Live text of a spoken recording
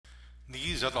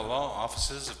These are the law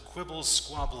offices of Quibble,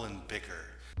 Squabble, and Bicker.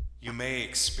 You may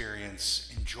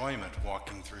experience enjoyment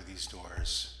walking through these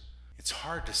doors. It's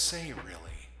hard to say,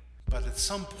 really, but at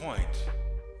some point,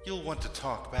 you'll want to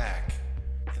talk back,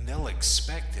 and they'll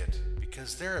expect it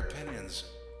because their opinions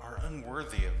are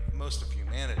unworthy of most of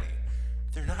humanity.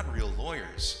 They're not real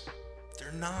lawyers.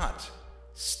 They're not.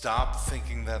 Stop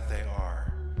thinking that they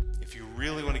are. If you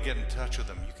really want to get in touch with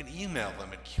them, you can email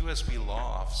them at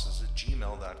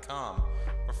qsblawoffices@gmail.com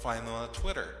or find them on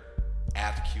Twitter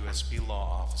at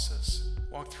qsblawoffices.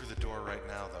 Walk through the door right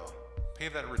now, though. Pay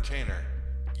that retainer.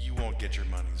 You won't get your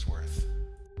money's worth.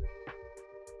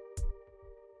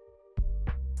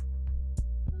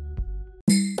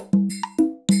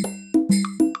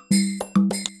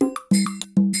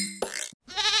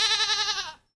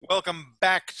 Welcome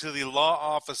back to the law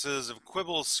offices of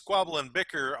Quibble, Squabble, and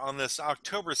Bicker on this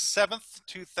October 7th,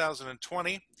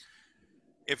 2020.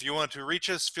 If you want to reach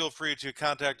us, feel free to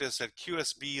contact us at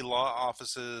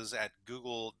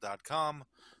qsblawoffices@google.com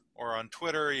or on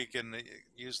Twitter. You can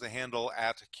use the handle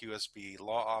at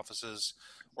qsblawoffices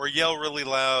or yell really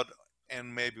loud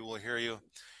and maybe we'll hear you.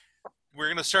 We're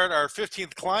going to start our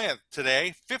 15th client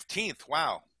today. 15th,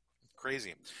 wow,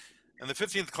 crazy. And the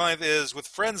 15th client is, with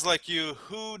friends like you,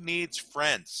 who needs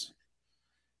friends?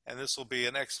 And this will be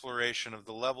an exploration of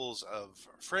the levels of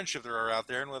friendship there are out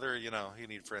there and whether, you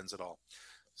need friends at all.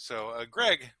 So,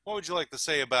 Greg, what would you like to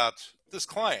say about this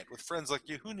client with friends like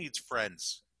you? Who needs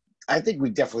friends? I think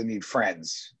we definitely need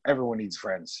friends. Everyone needs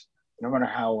friends. No matter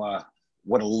how,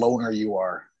 what a loner you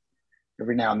are.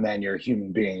 Every now and then you're a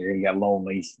human being. You're going to get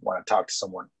lonely. You want to talk to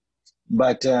someone.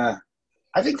 But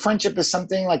I think friendship is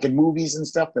something like in movies and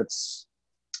stuff that's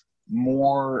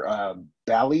more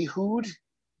ballyhooed.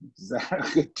 Is that a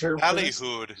good term?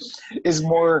 Ballyhooed is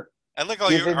more. I like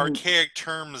all your archaic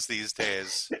terms these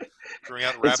days. Throwing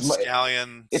out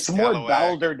rapscallion. It's more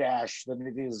balderdash than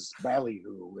it is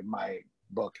ballyhoo in my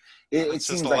book. It seems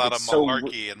just a like lot it's of so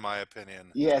malarkey, in my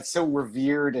opinion. Yeah, it's so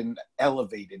revered and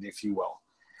elevated, if you will.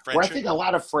 Friendship? Where I think a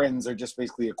lot of friends are just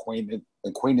basically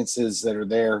acquaintances that are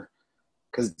there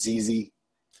because it's easy.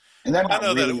 And they're not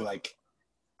really like...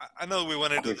 I know we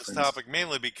went into this topic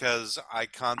mainly because I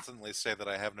constantly say that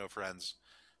I have no friends.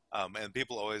 And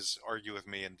people always argue with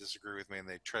me and disagree with me, and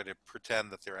they try to pretend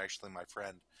that they're actually my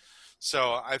friend.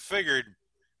 So I figured...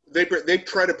 They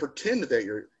try to pretend that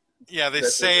you're... Yeah, they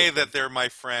say that they're my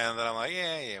friend, and I'm like,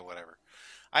 yeah, whatever.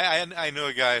 I knew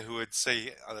a guy who would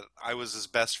say that I was his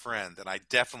best friend, and I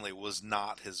definitely was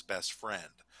not his best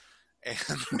friend. And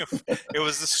it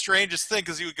was the strangest thing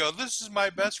because he would go, "This is my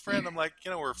best friend." I'm like,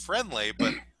 we're friendly,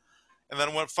 but. And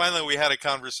then when finally we had a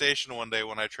conversation one day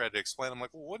when I tried to explain, I'm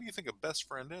like, "Well, what do you think a best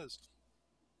friend is?"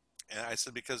 And I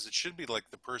said, because it should be like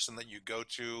the person that you go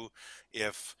to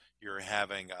if you're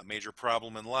having a major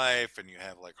problem in life and you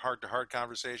have like heart-to-heart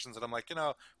conversations. And I'm like,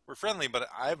 we're friendly, but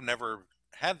I've never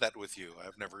had that with you.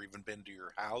 I've never even been to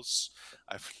your house.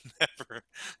 I've never,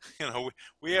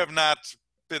 we have not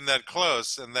been that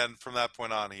close. And then from that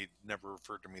point on, he never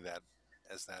referred to me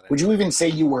as that. Would you even say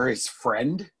you were his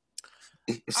friend?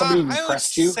 If somebody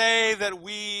impressed you? I would say that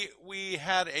we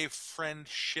had a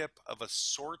friendship of a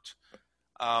sort.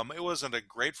 It wasn't a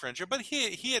great friendship, but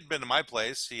he had been to my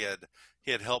place. He had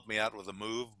helped me out with a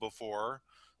move before.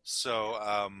 So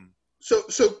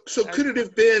could it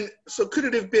have been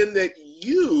that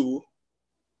you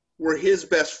were his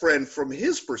best friend from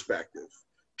his perspective?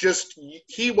 Just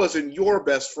he wasn't your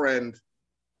best friend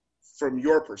from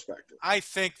your perspective. I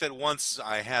think that once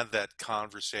I had that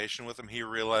conversation with him, he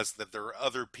realized that there are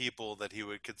other people that he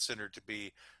would consider to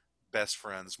be best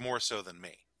friends, more so than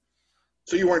me.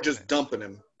 So you weren't just dumping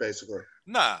him, basically?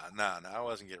 No, I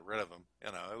wasn't getting rid of him.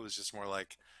 It was just more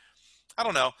like, I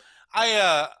don't know.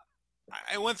 I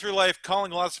went through life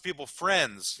calling lots of people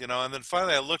friends, and then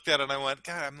finally I looked at it and I went,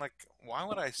 God, I'm like, why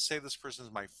would I say this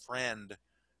person's my friend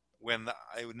when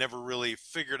I never really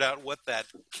figured out what that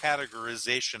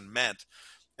categorization meant?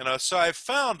 So I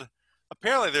found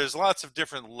apparently there's lots of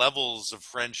different levels of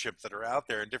friendship that are out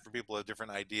there, and different people have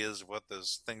different ideas of what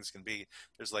those things can be.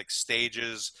 There's like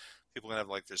stages. People can have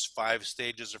there's 5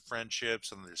 stages of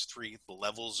friendships, and then there's 3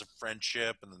 levels of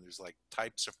friendship, and then there's like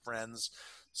types of friends.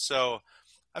 So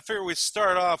I figure we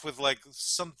start off with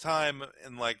sometime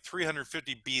in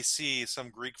 350 BC, some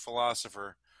Greek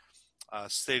philosopher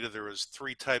stated there was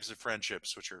 3 types of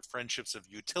friendships, which are friendships of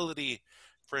utility,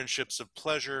 friendships of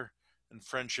pleasure, and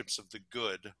friendships of the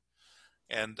good.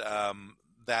 And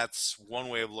that's one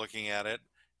way of looking at it.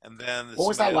 And then what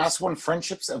was that last one?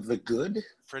 Friendships of the good?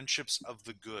 Friendships of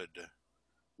the good.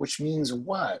 Which means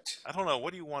what? I don't know.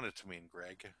 What do you want it to mean,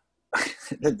 Greg?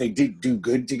 that they do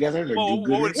good together. They're Well,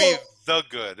 what would do-gooders. be the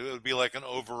good? It would be like an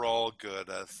overall good,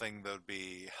 a thing that would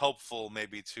be helpful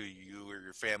maybe to you or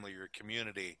your family or your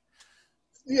community.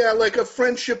 Yeah, like a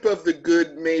friendship of the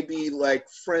good, maybe like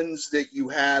friends that you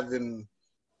have in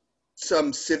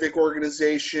some civic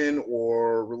organization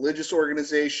or religious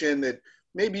organization that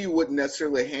maybe you wouldn't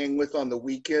necessarily hang with on the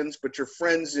weekends, but you're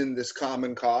friends in this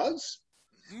common cause.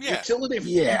 Yeah.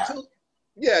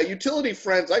 Yeah. Utility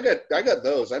friends. I got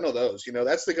those. I know those. You know,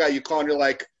 that's the guy you call and you're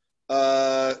like,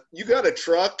 you got a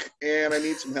truck and I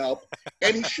need some help.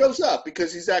 And he shows up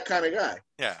because he's that kind of guy.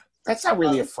 Yeah. That's not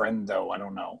really a friend, though. I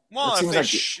don't know. Well, it seems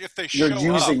like if they you're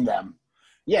show using up, them.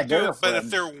 Yeah, they're a but friend.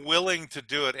 if they're willing to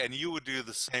do it and you would do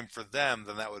the same for them,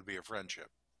 then that would be a friendship.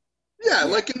 Yeah,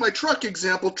 like in my truck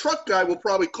example, truck guy will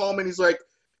probably call me and he's like,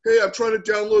 hey, I'm trying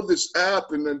to download this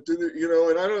app and then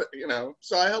and I don't,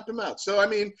 so I help him out. So, I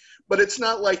mean, but it's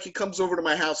not like he comes over to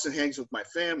my house and hangs with my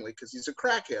family because he's a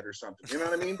crackhead or something. You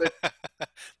know what I mean? But,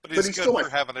 but he's good for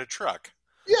having a truck.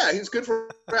 Yeah, he's good for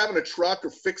having a truck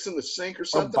or fixing the sink or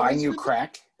something. Or buying you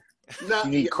crack. No, you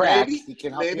need crack, maybe, he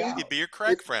can help you out. He'd be your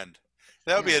crack friend.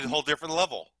 That would be a whole different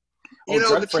level.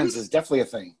 Drug friends is definitely a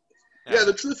thing. Yeah,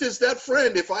 the truth is that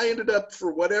friend, if I ended up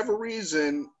for whatever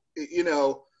reason,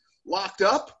 locked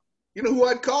up, you know who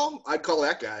I'd call? I'd call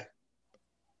that guy.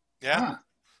 Yeah. Huh.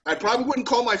 I probably wouldn't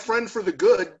call my friend for the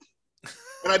good.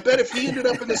 And I bet if he ended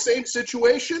up in the same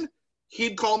situation,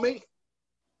 he'd call me.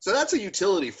 So that's a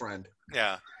utility friend.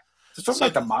 Yeah. It's almost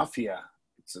like the mafia.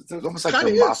 It's almost like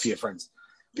the mafia friends.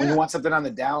 When you want something on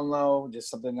the down low, just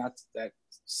something not that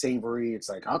savory, it's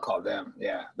like, I'll call them.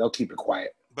 Yeah, they'll keep it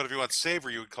quiet. But if you want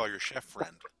savory, you would call your chef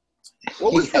friend.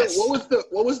 What was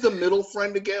the middle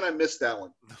friend again? I missed that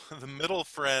one. The middle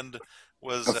friend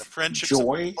was friendship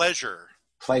joy, pleasure.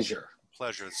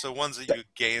 So ones that you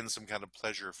gain some kind of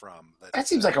pleasure from. That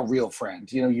seems like a real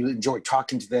friend. You know, you enjoy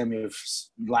talking to them. You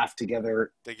laugh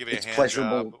together. They give you a hand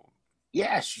pleasurable. job.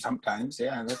 Yeah, sometimes.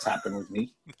 Yeah, that's happened with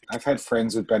me. I've had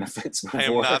friends with benefits before. I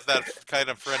am not that kind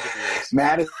of friend of yours.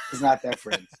 Matt is not that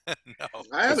friend. No.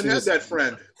 I haven't had that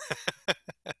friend.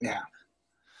 Yeah.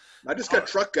 I just got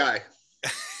truck guy.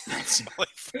 That's my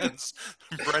friends.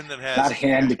 Brendan has not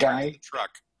hand guy. Truck.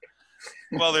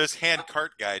 Well, there's hand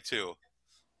cart guy too.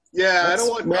 Yeah, I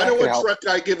don't want truck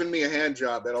guy giving me a hand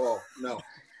job at all. No.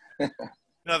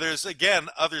 Now, there's, again,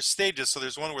 other stages. So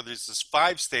there's one where there's this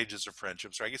 5 stages of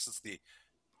friendships, or I guess it's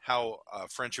how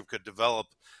friendship could develop,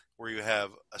 where you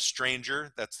have a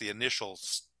stranger. That's the initial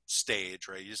stage,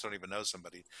 right? You just don't even know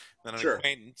somebody. Then an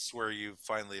acquaintance, where you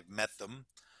finally have met them.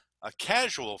 A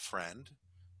casual friend,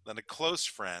 then a close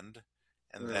friend,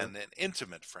 and then an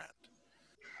intimate friend.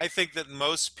 I think that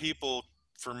most people,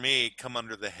 for me, come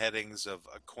under the headings of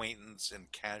acquaintance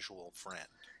and casual friend.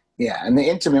 Yeah, and the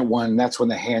intimate one, that's when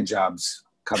the hand jobs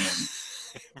come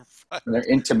in. Right. They're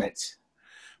intimate.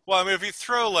 Well, I mean, if you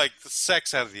throw, like, the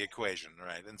sex out of the equation,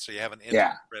 right, and so you have an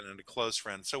intimate friend and a close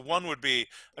friend. So one would be,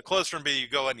 a close friend you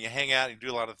go out and you hang out and you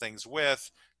do a lot of things with,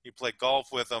 you play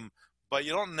golf with them, but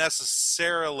you don't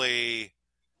necessarily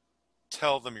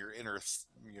tell them your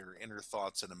inner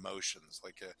thoughts and emotions,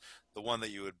 like the one that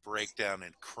you would break down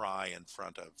and cry in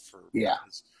front of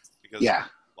because you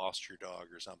lost your dog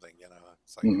or something.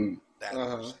 It's like that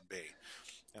person be.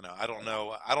 I don't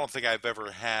know. I don't think I've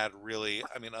ever had really.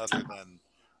 I mean, other than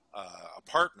a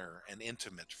partner, an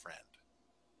intimate friend.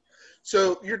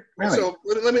 So so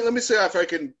let me see if I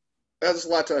can. That's a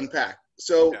lot to unpack.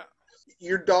 So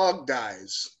your dog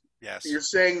dies. Yes. You're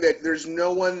saying that there's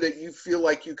no one that you feel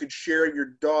like you could share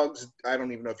your dog's, I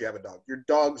don't even know if you have a dog, your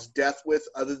dog's death with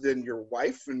other than your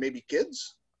wife and maybe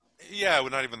kids? Yeah,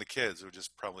 well, not even the kids. It would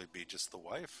just probably be just the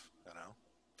wife,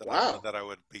 Wow.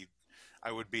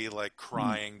 I would be like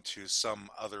crying to some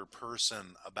other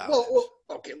person about it. Well,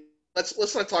 okay.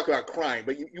 Let's not talk about crying,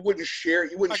 but you wouldn't share.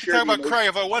 You wouldn't share. I can talk about crying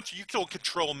if I want to. You don't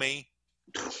control me.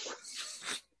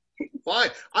 Fine.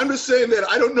 I'm just saying that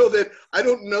I don't know that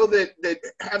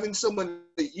having someone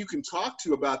that you can talk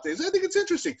to about things. I think it's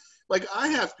interesting. Like I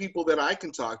have people that I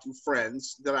can talk to,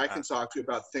 friends that I can talk to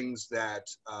about things that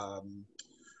are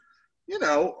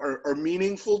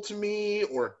meaningful to me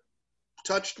or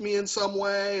touched me in some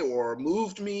way or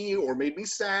moved me or made me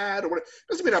sad or whatever.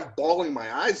 Doesn't mean I'm bawling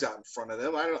my eyes out in front of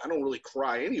them. I don't really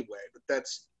cry anyway, but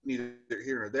that's neither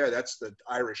here nor there. That's the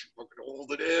Irish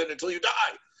hold it in until you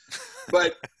die.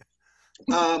 But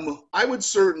I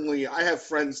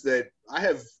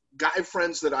have guy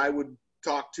friends that I would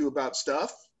talk to about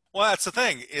stuff. Well, that's the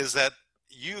thing, is that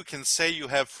you can say you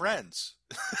have friends.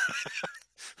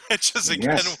 Which is,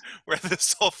 again, where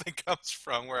this whole thing comes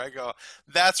from, where I go,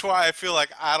 that's why I feel like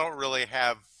I don't really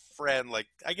have friend. Like,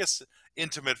 I guess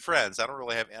intimate friends. I don't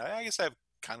really have. I guess I have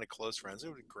kind of close friends.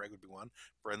 Greg would be one.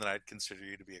 Brendan, I'd consider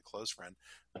you to be a close friend,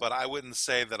 but I wouldn't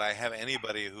say that I have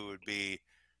anybody who would be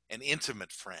an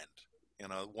intimate friend. You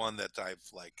know, one that I've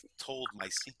like told my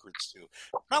secrets to.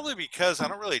 Probably because I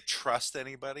don't really trust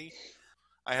anybody.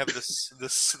 I have this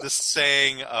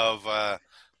saying of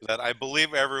that I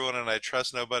believe everyone and I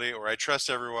trust nobody, or I trust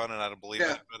everyone and I don't believe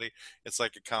Yeah. anybody. It's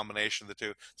like a combination of the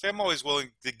two. So I'm always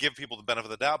willing to give people the benefit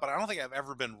of the doubt, but I don't think I've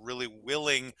ever been really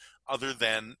willing, other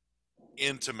than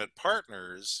intimate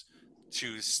partners,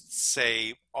 to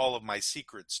say all of my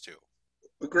secrets to.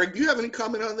 But Greg, do you have any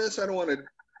comment on this? I don't want to,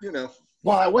 you know.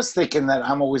 Well, I was thinking that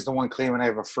I'm always the one claiming I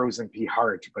have a frozen pea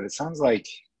heart, but it sounds like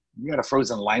you got a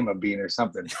frozen lima bean or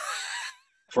something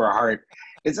for a heart.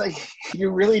 It's like you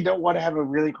really don't want to have a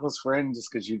really close friend just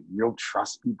because you don't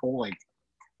trust people. Like,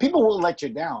 people will let you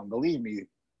down. Believe me,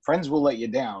 friends will let you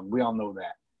down. We all know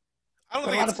that. I don't But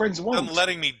a think lot it's of friends won't. them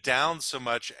letting me down so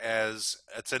much as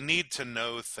it's a need to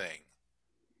know thing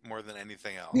more than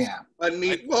anything else. Yeah.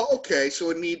 Well, okay,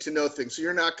 so a need to know thing. So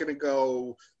you're not going to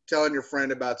go telling your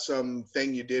friend about some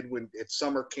thing you did when it's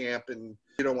summer camp and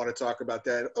you don't want to talk about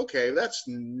that. Okay, that's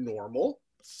normal.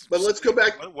 But let's go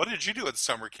back. What did you do at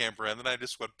summer camp, Brandon? I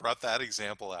just brought that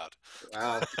example out.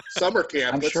 Wow, summer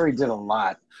camp. I'm sure he did a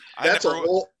lot. That's a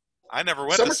whole. I never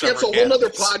went Summer to summer camp's a whole nother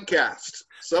podcast.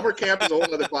 Summer camp is a whole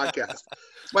nother podcast.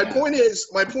 My point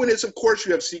is, of course,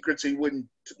 you have secrets that you wouldn't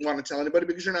want to tell anybody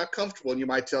because you're not comfortable, and you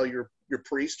might tell your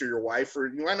priest or your wife, or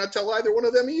you might not tell either one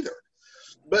of them either.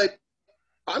 But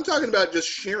I'm talking about just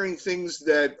sharing things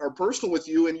that are personal with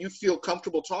you, and you feel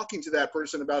comfortable talking to that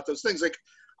person about those things. Like,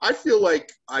 I feel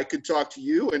like I could talk to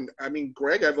you, and I mean,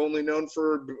 Greg, I've only known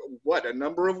for a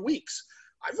number of weeks.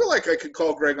 I feel like I could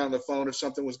call Greg on the phone if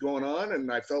something was going on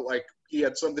and I felt like he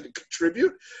had something to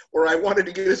contribute or I wanted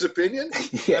to get his opinion.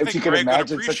 Yeah, I if think you can Greg would imagine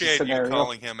such a appreciate you scenario.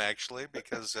 calling him, actually,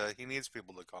 because he needs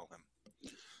people to call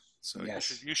him. So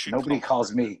Yes. you should Nobody call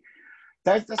calls him. me.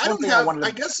 That's I one don't thing have, I wanted to...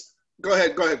 I guess, go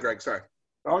ahead, Greg, sorry.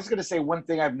 I was going to say one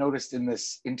thing I've noticed in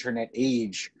this internet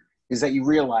age is that you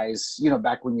realize,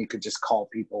 back when you could just call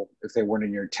people if they weren't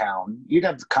in your town, you'd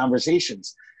have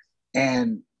conversations.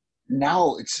 And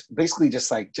now it's basically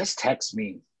just like, just text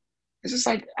me. It's just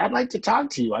like, I'd like to talk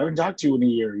to you. I haven't talked to you in a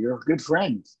year. You're a good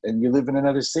friend and you live in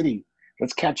another city.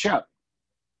 Let's catch up.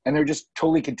 And they're just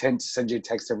totally content to send you a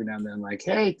text every now and then, like,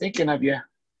 hey, thinking of you.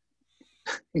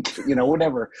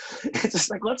 Whatever. It's just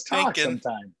like, let's talk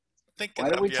sometime. Why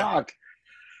don't we talk?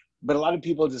 But a lot of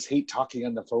people just hate talking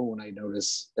on the phone, I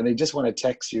notice. And they just want to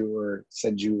text you or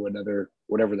send you another,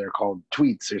 whatever they're called,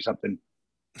 tweets or something.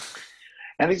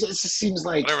 And it just seems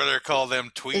like... Whatever they're called,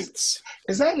 them tweets.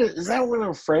 Is that what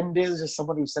a friend is? Just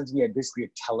someone who sends me basically a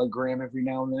telegram every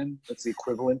now and then? That's the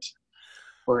equivalent?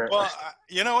 Well,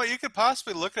 you know what? You could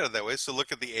possibly look at it that way. So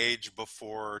look at the age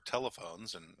before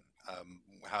telephones and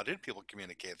how did people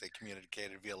communicate? They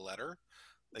communicated via letter.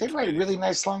 They write really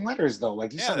nice long letters, though.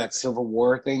 Like you saw that Civil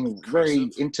War thing, very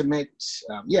intimate.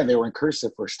 They were in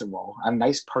cursive, first of all, on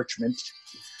nice parchment,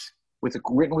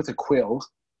 written with a quill.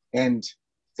 And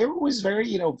they were always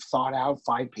very, thought out,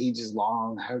 5 pages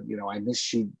long. How, I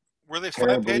miss you. Were they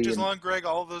 5 pages long, Greg,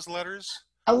 all of those letters?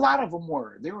 A lot of them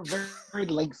were. They were very, very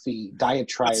lengthy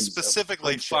diatribes. But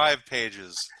specifically 5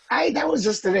 pages. That was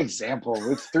just an example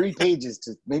with 3 pages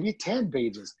to maybe 10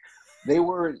 pages. They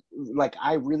were like,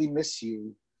 I really miss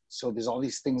you. So there's all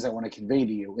these things I want to convey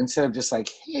to you. Instead of just like,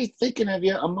 hey, thinking of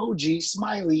you, emoji,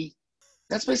 smiley.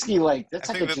 That's basically like, that's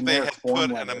I like a think generic that they had form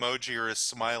put letter. an emoji or a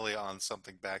smiley on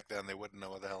something back then. They wouldn't know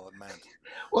what the hell it meant.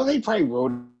 Well, they probably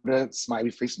wrote a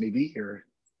smiley face maybe, or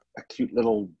a cute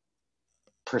little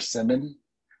persimmon.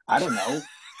 I don't know.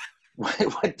 what the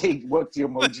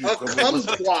emoji equivalent was.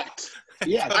 Kumquat.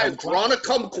 Yeah, I've drawn a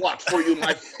kumquat for you,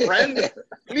 my friend.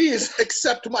 Please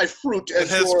accept my fruit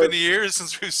as It has been years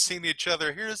since we've seen each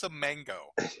other. Here's a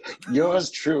mango.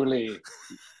 Yours truly.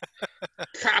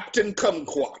 Captain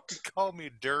Kumquat. Call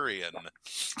me Durian.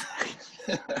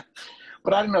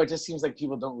 But I don't know. It just seems like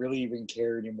people don't really even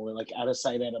care anymore. Like, out of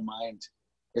sight, out of mind.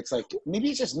 It's like,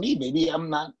 maybe it's just me. Maybe I'm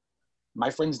not,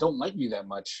 my friends don't like me that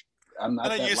much. I'm not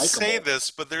that you likable. say this,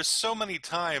 but there's so many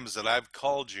times that I've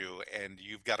called you and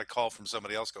you've got a call from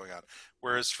somebody else going on.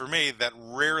 Whereas for me, that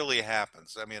rarely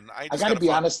happens. I mean, I got to be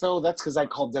honest, though. That's because I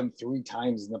called them 3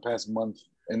 times in the past month.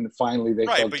 And finally they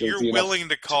felt but guilty you're willing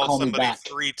to call somebody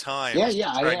 3 times to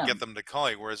try and get them to call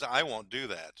you, whereas I won't do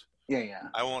that. Yeah.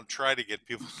 I won't try to get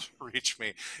people to reach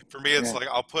me. For me, it's like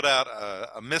I'll put out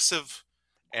a missive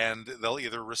and they'll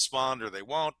either respond or they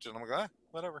won't. And I'm like,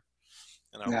 whatever.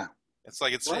 Yeah. It's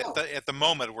like it's Wow. at the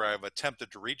moment where I've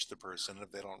attempted to reach the person.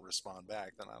 If they don't respond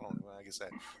back, then I don't. Like I said,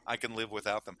 I can live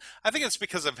without them. I think it's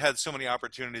because I've had so many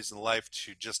opportunities in life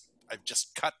to I've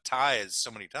just cut ties so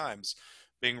many times.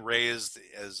 Being raised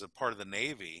as a part of the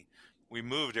Navy, we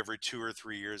moved every 2 or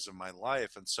 3 years of my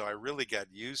life, and so I really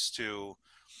got used to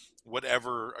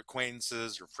whatever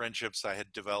acquaintances or friendships I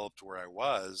had developed where I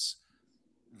was,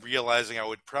 realizing I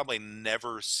would probably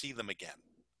never see them again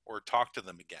or talk to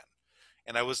them again.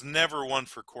 And I was never one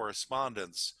for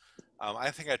correspondence.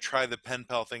 I think I tried the pen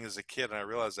pal thing as a kid, and I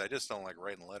realized I just don't like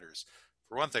writing letters.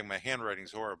 For one thing, my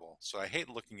handwriting's horrible, so I hate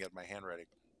looking at my handwriting.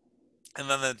 And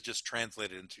then that just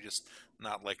translated into just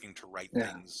not liking to write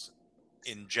Yeah. things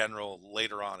in general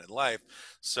later on in life.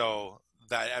 So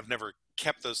that I've never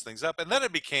kept those things up. And then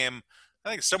it became,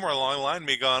 I think, somewhere along the line,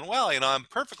 me going, well, I'm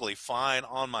perfectly fine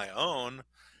on my own.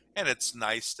 And it's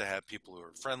nice to have people who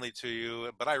are friendly to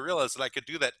you. But I realized that I could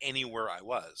do that anywhere I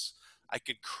was. I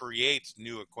could create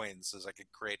new acquaintances. I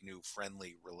could create new friendly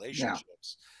Yeah.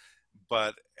 relationships.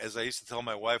 But as I used to tell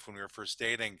my wife when we were first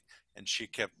dating, and she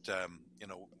kept,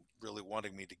 really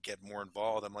wanting me to get more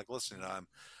involved, I'm like, listen,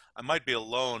 I might be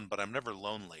alone, but I'm never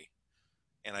lonely.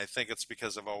 And I think it's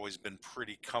because I've always been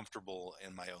pretty comfortable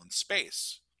in my own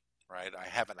space, right? I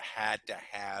haven't had to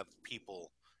have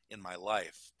people in my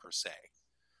life per se,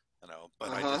 but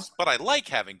Uh-huh. but I like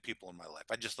having people in my life.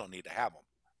 I just don't need to have them.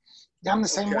 Yeah, I'm the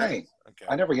same Okay. way. Okay.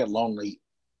 I never get lonely.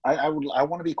 I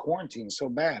want to be quarantined so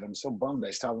bad. I'm so bummed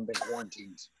I still haven't been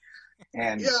quarantined.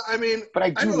 And Yeah, I mean, but I I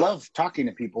do don't. love talking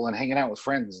to people and hanging out with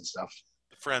friends and stuff.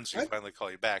 The friends who I, finally call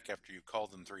you back after you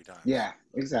called them 3 times. Yeah,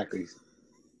 exactly.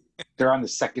 They're on the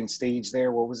second stage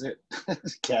there. What was it?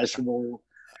 Casual.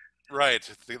 Right,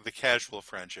 the casual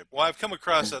friendship. Well, I've come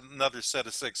across another set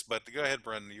of 6, but go ahead,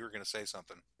 Brendan. You were going to say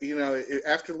something.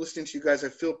 after listening to you guys, I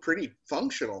feel pretty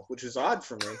functional, which is odd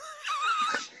for me.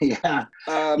 Yeah.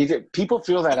 People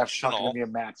feel that after talking to me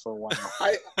and Matt for a while.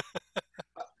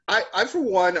 I for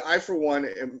one,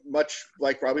 am much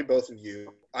like probably both of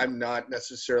you. I'm not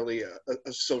necessarily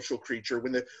a social creature.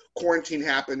 When the quarantine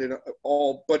happened and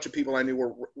all bunch of people I knew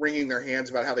were wringing their hands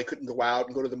about how they couldn't go out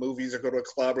and go to the movies or go to a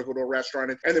club or go to a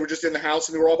restaurant, and they were just in the house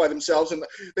and they were all by themselves and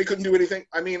they couldn't do anything.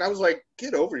 I mean, I was like,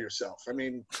 get over yourself. I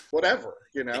mean, whatever.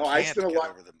 They I can't spent a get lot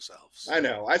over themselves. I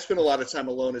know. I spent a lot of time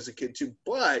alone as a kid too,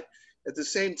 but at the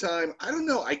same time, I don't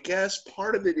know. I guess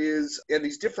part of it is, and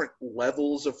these different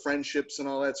levels of friendships and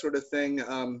all that sort of thing.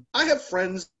 I have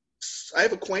friends, I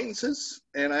have acquaintances,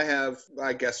 and I have,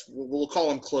 I guess, we'll call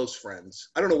them close friends.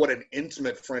 I don't know what an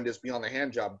intimate friend is beyond the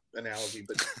hand job analogy,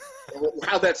 but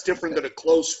how that's different than a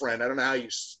close friend. I don't know how you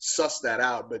suss that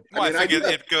out, but well, I think do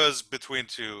have- it goes between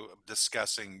to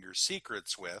discussing your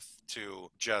secrets with to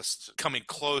just coming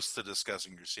close to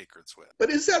discussing your secrets with. But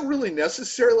is that really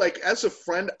necessary? Like, as a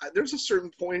friend, there's a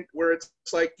certain point where it's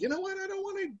like, you know what?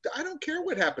 I don't care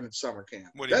what happened at summer camp.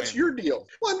 What do you That's mean? your deal.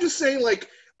 Well, I'm just saying, like,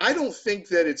 I don't think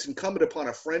that it's incumbent upon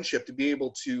a friendship to be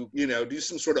able to, do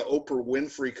some sort of Oprah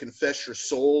Winfrey confess your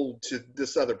soul to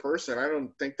this other person. I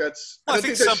don't think that's. Well, I don't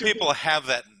think that some should be- people have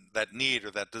that need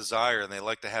or that desire, and they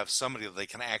like to have somebody that they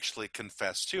can actually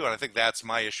confess to. And I think that's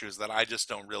my issue, is that I just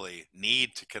don't really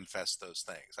need to confess those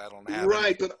things. I don't have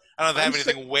right, but I don't have I'm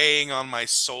anything weighing on my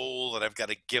soul that I've got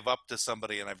to give up to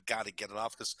somebody, and I've got to get it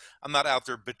off, because I'm not out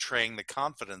there betraying the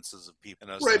confidences of people.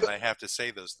 So Right, then but- I have to say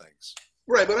those things.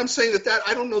 Right, but I'm saying that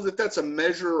I don't know that that's a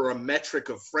measure or a metric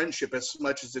of friendship as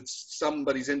much as it's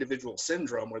somebody's individual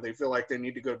syndrome where they feel like they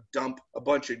need to go dump a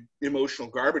bunch of emotional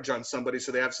garbage on somebody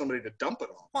so they have somebody to dump it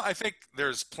on. Well, I think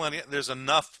there's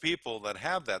enough people that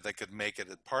have that could make it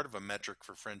a part of a metric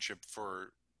for friendship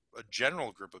for a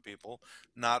general group of people,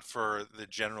 not for the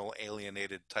general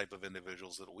alienated type of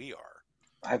individuals that we are.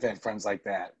 I've had friends like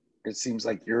that. It seems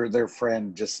like you're their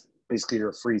friend, just basically you're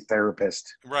a free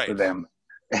therapist Right. for them.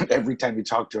 And every time you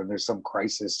talk to them, there's some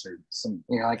crisis or some,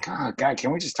 like, oh, God,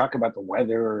 can we just talk about the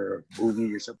weather or a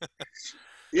movie or something?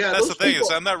 Yeah, That's those the thing, people-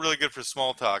 is I'm not really good for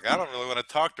small talk. I don't really want to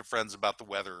talk to friends about the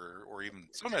weather or even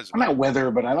sometimes. I'm not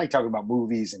weather, but I like talking about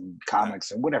movies and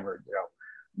comics and whatever,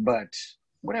 But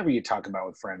whatever you talk about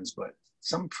with friends, but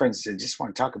some friends they just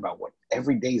want to talk about what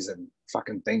every day's a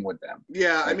fucking thing with them.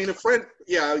 Yeah, I mean, a friend.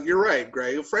 Yeah, you're right,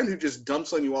 Greg. A friend who just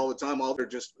dumps on you all the time, all their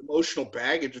just emotional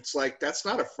baggage. It's like that's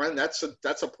not a friend. That's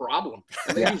a problem,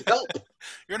 and they Yeah. need help.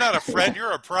 You're not a friend.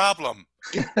 You're a problem.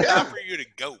 Yeah. Time for you to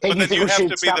go. Hey, but you then think you we have should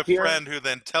to be stop the here? friend who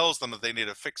then tells them that they need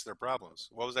to fix their problems.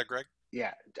 What was that, Greg?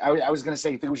 Yeah, I was going to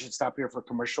say, you think we should stop here for a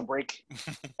commercial break?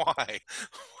 Why?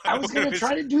 I was going to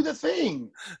try to do the thing.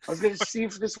 I was going to see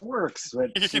if this works.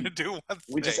 But You're going to do one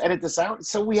we just thing. edit this out,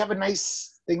 so we have a nice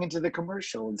thing into the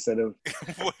commercial instead of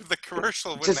The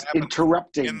commercial wouldn't just happen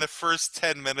interrupting. in the first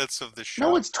 10 minutes of the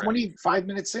show. No, it's 25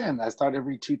 minutes in. I thought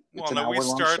it's an hour long we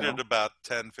started show. about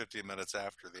 10, 15 minutes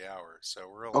after the hour, so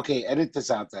we're only... Okay, edit this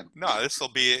out then. No, this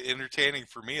will be entertaining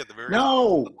for me at the very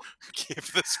No! Keep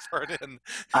this part in.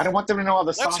 I don't want them to know all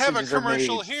the Let's sausages have a are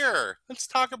commercial made. here. Let's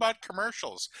talk about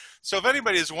commercials. So if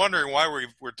anybody is wondering why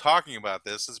we're talking about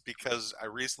this, is because I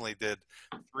recently did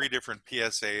 3 different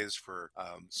PSAs for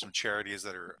some charities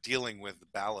that are dealing with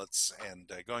ballots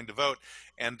and going to vote,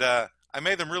 and I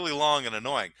made them really long and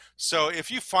annoying. So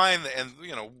if you find, and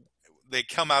they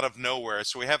come out of nowhere,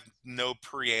 so we have no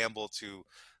preamble to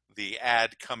the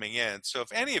ad coming in. So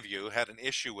if any of you had an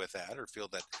issue with that, or feel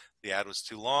that the ad was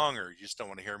too long, or you just don't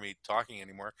want to hear me talking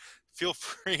anymore, feel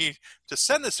free to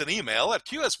send us an email at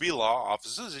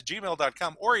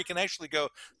qsblawoffices@gmail.com, or you can actually go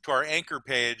to our Anchor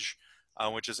page,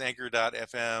 which is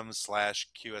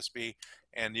anchor.fm/QSB,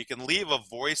 and you can leave a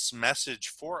voice message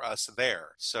for us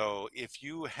there. So if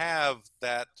you have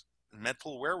that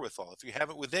mental wherewithal, if you have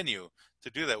it within you to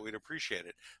do that, we'd appreciate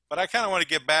it. But I kind of want to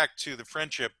get back to the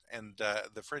friendship and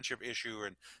the friendship issue,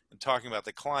 and talking about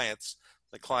the clients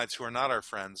who are not our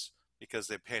friends because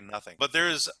they pay nothing. But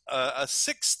there's a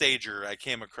 6-stager I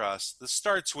came across. This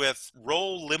starts with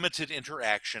role limited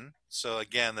interaction. So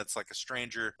again, that's like a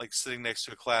stranger, like sitting next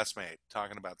to a classmate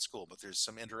talking about school, but there's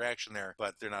some interaction there,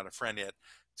 but they're not a friend yet.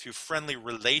 To friendly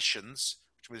relations,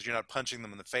 which means you're not punching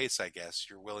them in the face, I guess.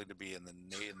 You're willing to be in the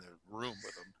room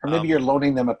with them. Or maybe you're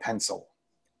loaning them a pencil.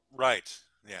 Right,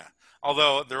 yeah.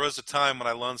 Although there was a time when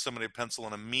I loaned somebody a pencil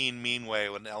in a mean way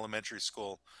in elementary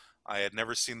school. I had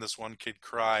never seen this one kid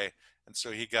cry, and so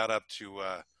he got up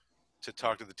to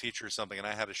talk to the teacher or something, and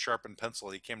I had a sharpened pencil.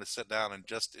 He came to sit down, and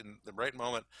just in the right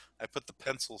moment, I put the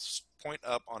pencil point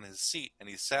up on his seat, and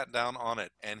he sat down on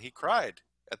it, and he cried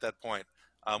at that point,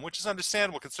 which is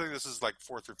understandable considering this is like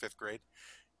 4th or 5th grade.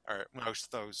 Or when I was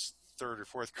 3rd or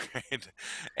 4th grade,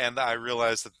 and I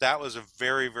realized that was a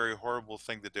very, very horrible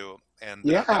thing to do. And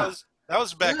that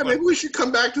was back when... Maybe we should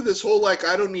come back to this whole, like,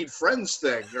 I don't need friends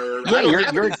thing, or yeah, I don't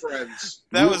have any friends.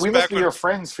 We must be your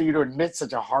friends for you to admit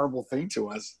such a horrible thing to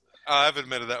us. I've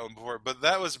admitted that one before, but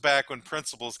that was back when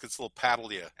principals could still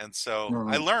paddle you. And so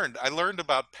I learned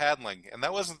about paddling, and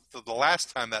that wasn't the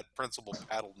last time that principal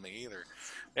paddled me either.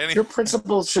 Your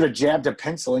principal should have jabbed a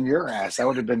pencil in your ass. That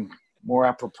would have been more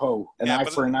apropos. An eye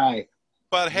for an eye.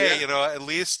 But hey, at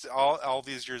least all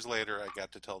these years later, I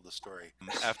got to tell the story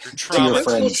after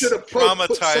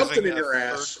traumatizing in your a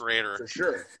ass, 3rd grader. For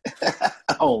sure.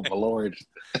 Oh, my Lord.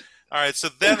 All right, so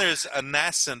then there's a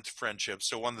nascent friendship,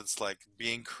 so one that's like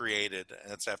being created,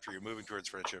 and that's after you're moving towards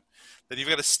friendship. Then you've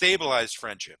got a stabilized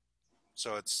friendship,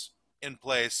 so it's in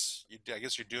place. I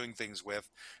guess you're doing things with.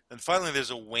 And finally,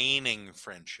 there's a waning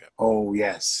friendship. Oh,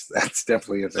 yes, that's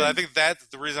definitely a thing. So I think that's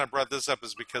the reason I brought this up,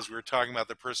 is because we were talking about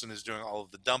the person who's doing all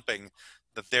of the dumping,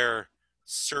 that they're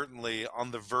certainly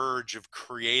on the verge of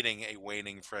creating a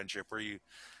waning friendship and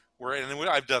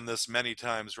I've done this many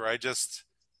times, where I just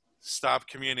stop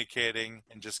communicating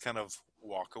and just kind of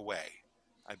walk away.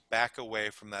 I back away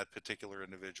from that particular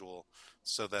individual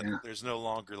so that there's no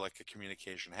longer like a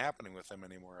communication happening with them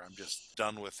anymore. I'm just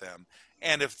done with them.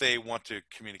 And if they want to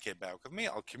communicate back with me,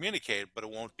 I'll communicate, but it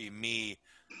won't be me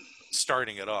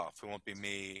starting it off. It won't be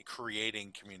me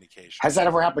creating communication. Has that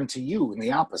ever happened to you in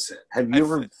the opposite? Have you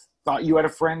ever thought you had a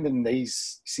friend and they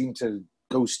seem to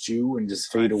ghost you and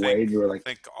just fade away? And you were like, I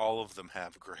think all of them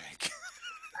have, Greg.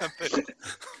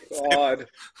 God.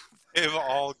 They've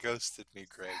all ghosted me,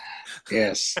 Greg.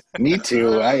 Yes, me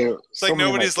too. It's like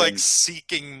nobody's like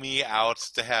seeking me out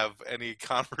to have any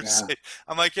conversation. Yeah.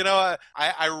 I'm like, I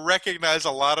recognize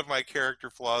a lot of my character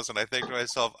flaws, and I think to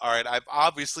myself, all right, I've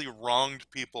obviously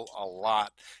wronged people a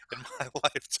lot in my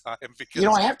lifetime. Because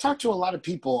I have talked to a lot of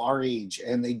people our age,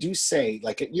 and they do say,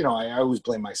 like, I always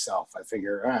blame myself. I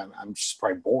figure I'm just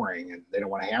probably boring, and they don't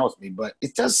want to hang out with me. But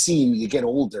it does seem you get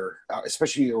older,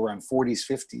 especially around 40s,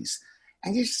 50s.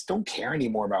 And you just don't care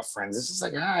anymore about friends. It's just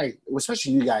like,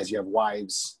 especially you guys, you have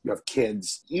wives, you have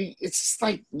kids. It's just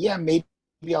like, yeah, maybe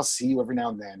I'll see you every now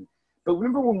and then. But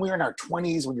remember when we were in our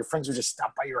 20s, when your friends would just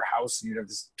stop by your house and you'd have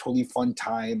this totally fun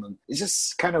time? And it's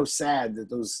just kind of sad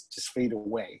that those just fade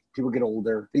away. People get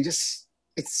older. They just,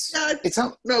 it's not.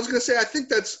 No, I was gonna say, I think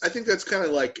that's kind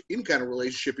of like any kind of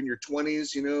relationship in your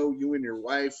 20s. You and your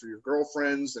wife or your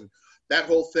girlfriends, and that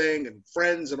whole thing and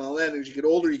friends and all that. And as you get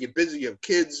older, you get busy, you have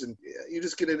kids, and you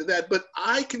just get into that. But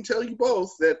I can tell you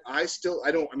both that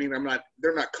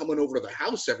they're not coming over to the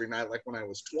house every night like when I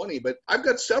was 20, but I've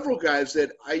got several guys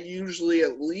that I usually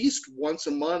at least once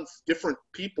a month, different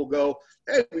people go,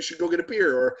 hey, we should go get a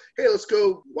beer, or hey, let's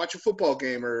go watch a football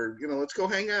game, or, let's go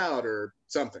hang out or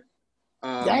something.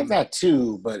 Yeah, I have that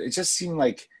too, but it just seemed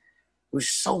like there was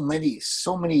so many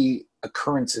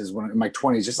occurrences when in my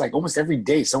 20s, just like almost every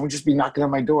day, someone would just be knocking on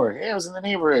my door. Hey, I was in the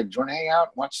neighborhood. Do you want to hang out,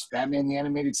 watch Batman the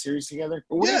animated series together?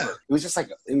 Or whatever. Yeah. It was just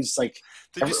like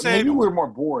Did you say, maybe we were more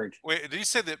bored. Wait, did you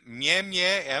say that Mia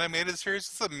Mia animated series?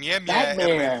 It's the Mia Mia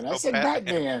Batman. animated. I said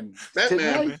Batman.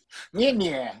 Batman. Mia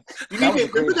Mia. You need to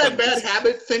remember that bad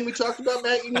habit thing we talked about,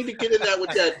 Matt? You need to get in that with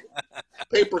that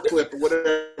paperclip or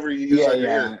whatever you use on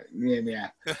your ear. Yeah.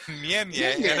 Mia Mia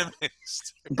animated.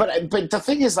 But the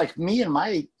thing is, like, me and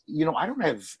my, I don't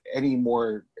have any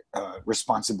more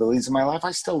responsibilities in my life.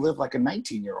 I still live like a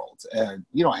 19-year-old.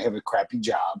 I have a crappy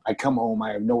job. I come home.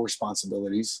 I have no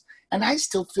responsibilities. And I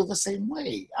still feel the same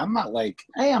way. I'm not like,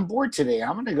 hey, I'm bored today.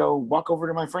 I'm going to go walk over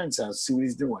to my friend's house, see what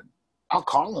he's doing. I'll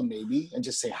call him maybe and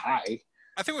just say hi.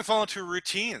 I think we fall into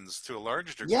routines to a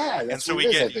large degree. Yeah, and so we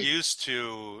get used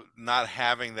to not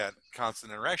having that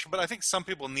constant interaction. But I think some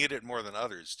people need it more than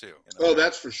others too. Oh,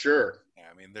 that's for sure. Yeah,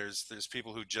 I mean, there's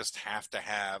people who just have to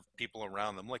have people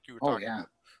around them, like you were talking about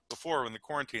before when the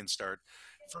quarantine started.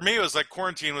 For me, it was like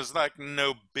quarantine was like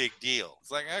no big deal.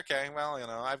 It's like, okay, well,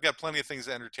 I've got plenty of things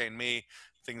to entertain me,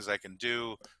 things I can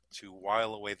do to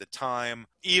while away the time.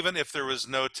 Even if there was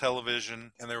no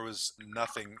television and there was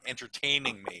nothing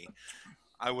entertaining me,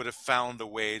 I would have found a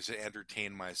way to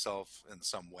entertain myself in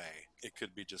some way. It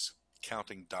could be just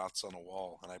counting dots on a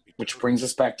wall, and I'd be. Which brings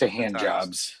us back to hand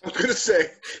jobs. I was going to say.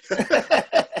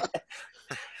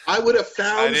 I would have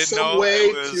found some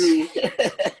way to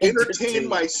entertain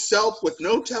myself with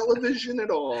no television at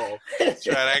all. That's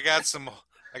right. I got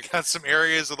some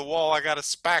areas of the wall I got to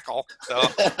spackle. So.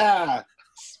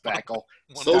 Spackle.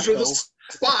 Those are the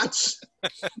spots.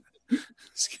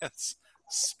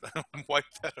 Wipe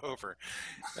that over.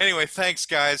 Anyway, thanks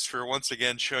guys for once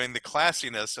again showing the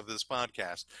classiness of this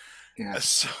podcast. Yeah.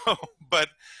 But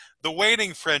the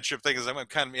waiting friendship thing is I'm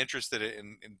kind of interested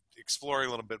in exploring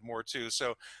a little bit more too.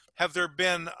 So have there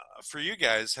been, for you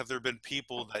guys,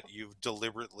 people that you've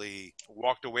deliberately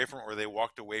walked away from, or they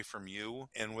walked away from you?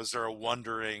 And was there a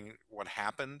wondering what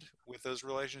happened with those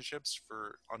relationships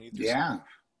on either side? Yeah,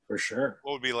 for sure.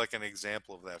 What would be like an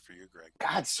example of that for you, Greg?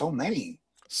 God, so many.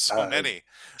 So many.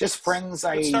 Just friends.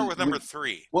 Let's start with number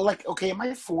 3. Well, in my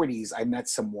 40s, I met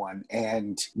someone,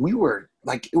 and we were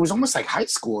like, it was almost like high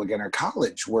school again or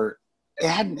college, where it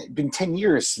hadn't been 10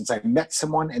 years since I met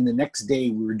someone, and the next day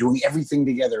we were doing everything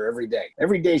together every day.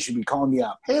 Every day she'd be calling me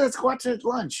up. Hey, let's go out to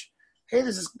lunch. Hey,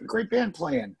 there's this great band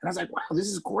playing. And I was like, wow, this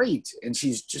is great. And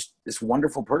she's just this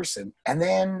wonderful person. And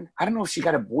then I don't know if she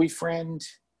got a boyfriend,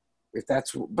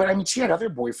 but she had other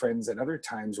boyfriends at other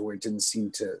times where it didn't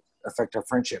seem to affect our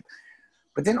friendship.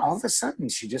 But then all of a sudden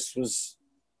she just was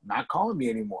not calling me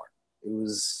anymore. It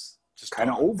was just kind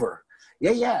of over.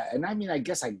 Yeah. And I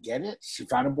guess I get it. She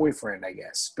found a boyfriend, I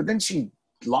guess. But then she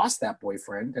lost that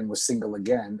boyfriend and was single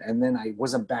again. And then I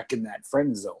wasn't back in that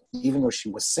friend zone. Even though she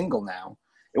was single now,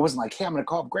 it wasn't like, hey, I'm going to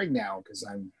call up Greg now because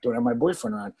I don't have my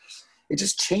boyfriend around. It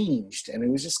just changed. And it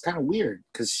was just kind of weird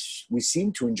because we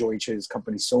seemed to enjoy each other's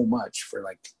company so much for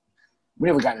we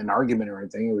never got in an argument or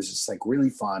anything. It was just really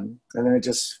fun. And then it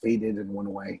just faded and went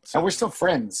away. And we're still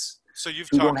friends. So you've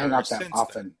we talked don't to hang her out that since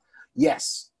often. Then.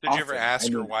 Yes. Did you ever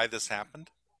ask her why this happened?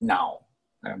 No.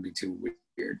 That would be too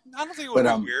weird. I don't think it would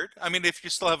be weird. I mean, if you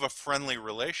still have a friendly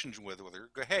relationship with her,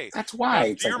 go, hey. That's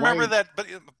why. Do you remember that?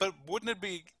 But wouldn't it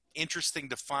be interesting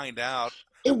to find out?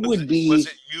 It would be. Was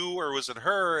it you or was it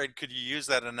her? And could you use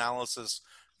that analysis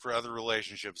for other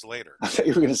relationships later? I thought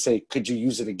you were going to say, could you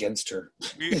use it against her?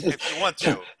 If you want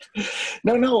to.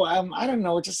 No. I don't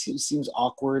know. It just seems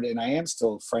awkward, and I am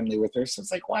still friendly with her. So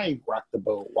it's like, why rock the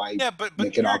boat? Why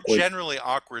make it awkward? You're generally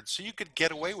awkward, so you could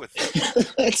get away with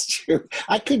it. That's true.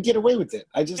 I could get away with it.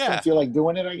 I just don't feel like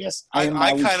doing it, I guess. I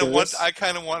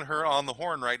kind of want her on the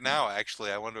horn right now,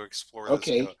 actually. I want to explore this.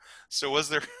 Okay. So was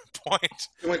there a point?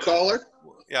 Can we call her?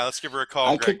 Yeah, let's give her a call.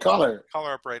 I could call her. Call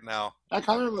her up right now. I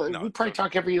call her. We probably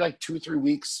talk every 2 or 3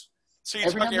 weeks. So you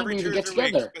talk every 2 or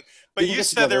 3 weeks. But you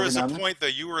said there was a point though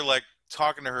you were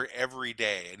talking to her every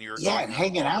day, and you were and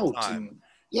hanging out, and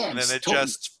then it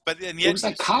yet it was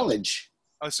like college.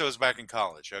 Oh, so it was back in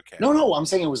college. Okay. No, I'm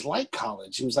saying it was like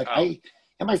college. It was like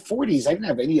in my 40s, I didn't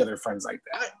have any other friends like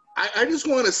that. I just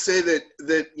want to say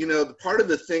that part of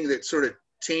the thing that sort of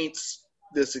taints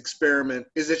this experiment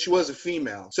is that she was a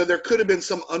female. So there could have been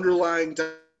some underlying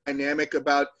dynamic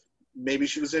about maybe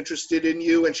she was interested in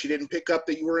you and she didn't pick up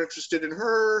that you were interested in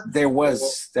her. There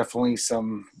was definitely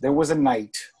there was a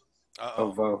night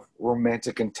Uh-oh. of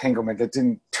romantic entanglement that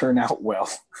didn't turn out well.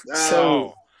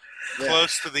 So Yeah.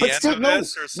 close to the But end still, of no,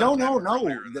 this, or something?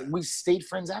 no. We stayed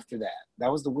friends after that.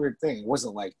 That was the weird thing. It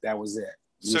wasn't like that was it.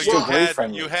 We So were still very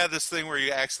friendly. you had this thing where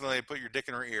you accidentally put your dick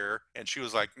in her ear, and she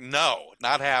was like, "No,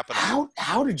 not happening."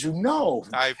 How did you know?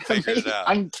 I figured it out.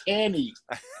 Uncanny.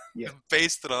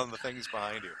 Based it on the things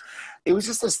behind you. It was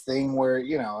just this thing where,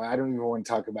 I don't even want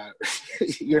to talk about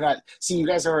you're not see, you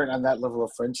guys aren't on that level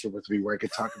of friendship with me where I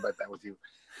could talk about that with you.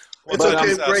 It's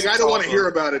okay, Greg. I don't want to hear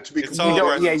about it. To be it's completely all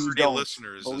don't, our you don't,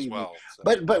 listeners as believe well.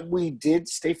 me. So. But we did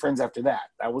stay friends after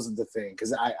that. That wasn't the thing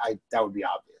because I that would be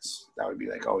obvious. That would be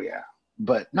like, oh yeah.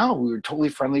 But no, we were totally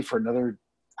friendly for another,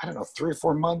 I don't know, 3 or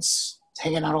 4 months,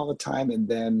 hanging out all the time, and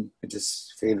then it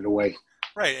just faded away.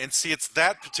 Right, and see, it's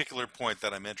that particular point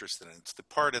that I'm interested in. It's the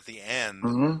part at the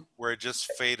end where it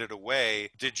just faded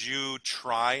away. Did you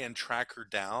try and track her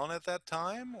down at that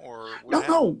time, or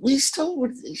no? We still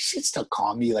would. She'd still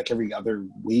call me like every other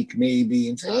week, maybe,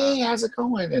 and say, "Hey, how's it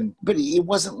going?" But it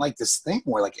wasn't like this thing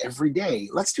where like every day,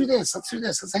 let's do this,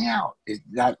 let's hang out.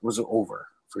 That was over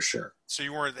for sure. So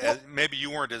you weren't maybe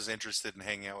you weren't as interested in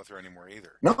hanging out with her anymore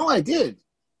either. No, I did,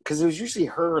 because it was usually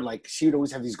her. Like she would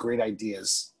always have these great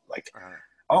ideas. Like,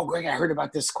 oh, Greg, I heard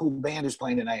about this cool band who's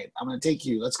playing tonight. I'm going to take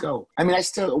you. Let's go. I mean,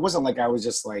 it wasn't like I was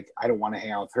just like, I don't want to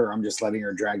hang out with her. I'm just letting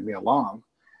her drag me along.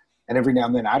 And every now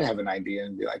and then I'd have an idea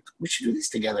and be like, we should do this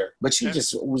together. But she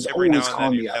just was always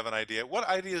calling me up. Have an idea. What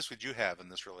ideas would you have in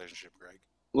this relationship, Greg?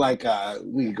 Like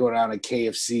we could go down to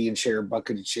KFC and share a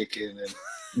bucket of chicken. And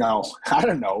no, I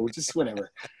don't know. Just whatever.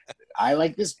 I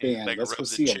like this band. Like let's go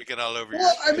see them. Chicken all over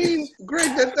well, I mean,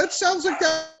 Greg, that sounds like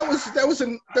that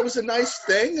was a nice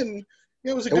thing, and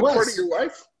it was a good part of your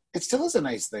life. It still is a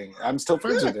nice thing. I'm still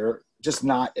friends with her, just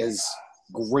not as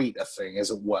great a thing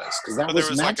as it was because that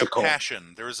was magical. Like a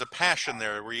passion. There was a passion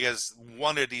there where you guys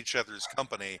wanted each other's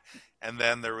company, and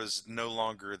then there was no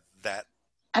longer that.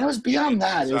 And it was beyond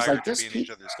that. It was like each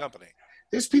other's company.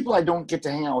 There's people I don't get to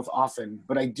hang out with often,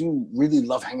 but I do really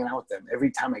love hanging out with them.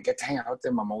 Every time I get to hang out with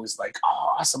them, I'm always like,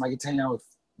 oh, awesome. I get to hang out with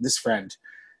this friend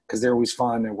because they're always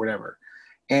fun or whatever.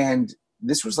 And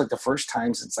this was like the first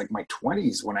time since like my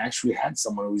 20s when I actually had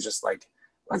someone who was just like,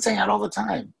 let's hang out all the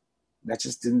time. That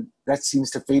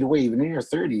seems to fade away. Even in your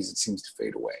 30s, it seems to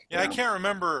fade away. Yeah, I can't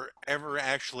remember ever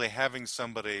actually having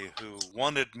somebody who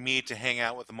wanted me to hang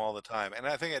out with them all the time. And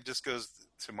I think it just goes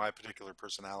to my particular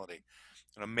personality.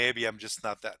 Maybe I'm just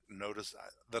not that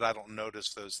I don't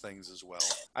notice those things as well.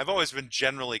 I've always been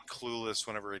generally clueless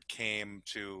whenever it came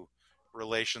to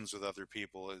relations with other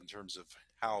people in terms of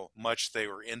how much they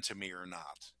were into me or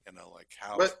not. Like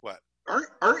how, what?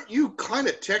 Aren't you kind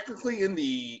of technically in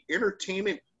the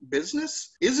entertainment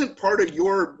business? Isn't part of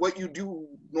what you do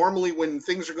normally when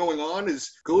things are going on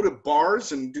is go to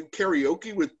bars and do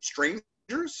karaoke with strangers?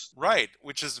 Right,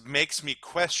 which makes me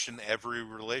question every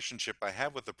relationship I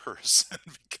have with a person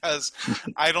because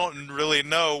I don't really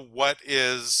know what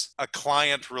is a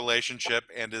client relationship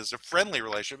and is a friendly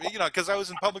relationship. Because I was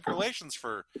in public relations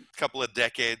for a couple of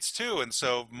decades too, and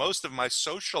so most of my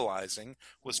socializing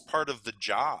was part of the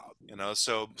job.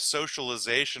 So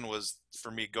socialization was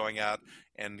for me going out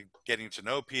and getting to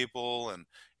know people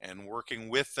and working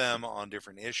with them on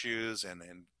different issues and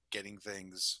getting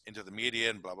things into the media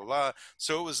and blah, blah, blah.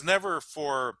 So it was never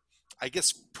for, I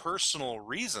guess, personal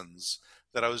reasons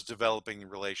that I was developing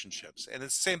relationships. And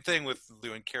it's the same thing with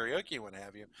doing karaoke and what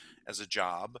have you as a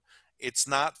job. It's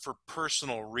not for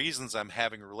personal reasons I'm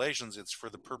having relations. It's for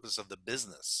the purpose of the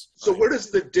business. So where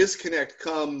does the disconnect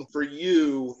come for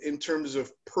you in terms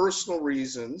of personal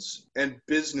reasons and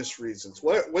business reasons?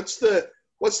 What's the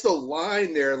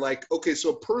line there? Like, okay,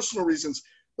 so personal reasons,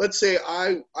 let's say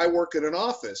I work at an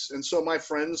office, and so my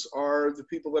friends are the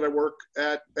people that I work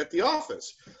at the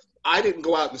office. I didn't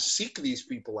go out and seek these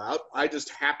people out. I just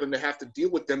happened to have to deal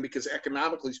with them because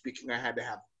economically speaking, I have to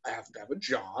have a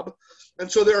job.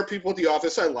 And so there are people at the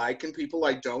office I like and people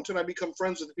I don't, and I become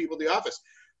friends with the people at the office.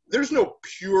 There's no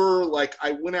pure, like,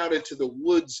 I went out into the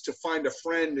woods to find a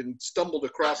friend and stumbled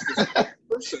across this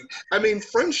person. I mean,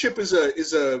 friendship is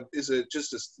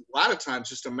just a lot of times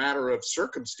just a matter of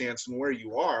circumstance and where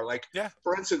you are. Like,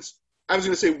 for instance, I was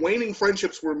going to say waning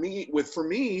friendships for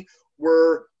me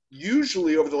were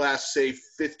usually over the last, say,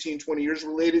 15, 20 years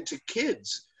related to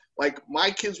kids. Like,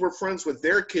 my kids were friends with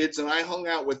their kids, and I hung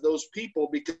out with those people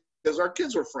because our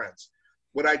kids were friends.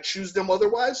 Would I choose them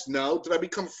otherwise? No. Did I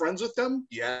become friends with them?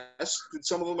 Yes. Did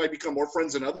some of them I become more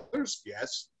friends than others?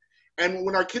 Yes. And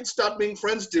when our kids stopped being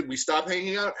friends, did we stop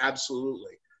hanging out?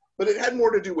 Absolutely. But it had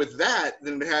more to do with that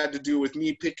than it had to do with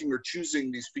me picking or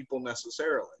choosing these people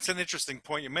necessarily. It's an interesting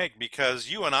point you make, because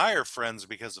you and I are friends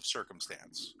because of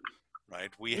circumstance.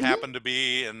 Right. We Mhm. happened to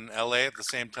be in LA at the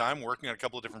same time, working on a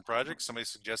couple of different projects. Somebody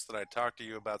suggested I talk to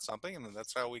you about something, and then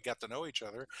that's how we got to know each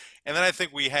other. And then I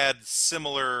think we had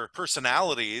similar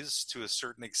personalities to a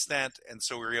certain extent, and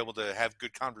so we were able to have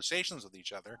good conversations with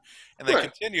each other. And they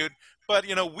Right. continued. But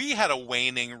we had a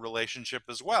waning relationship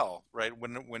as well, right?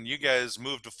 When you guys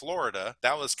moved to Florida,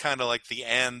 that was kind of like the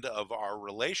end of our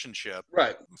relationship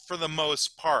Right. for the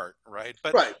most part, right?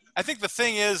 But Right. I think the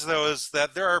thing is, though, is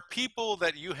that there are people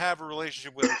that you have a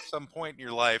relationship with at some point in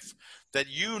your life that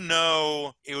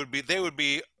they would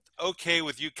be okay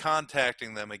with you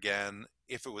contacting them again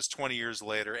if it was 20 years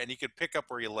later, and you could pick up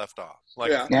where you left off.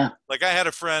 Yeah. Yeah. Like I had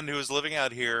a friend who was living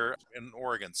out here in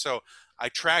Oregon, so I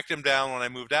tracked him down when I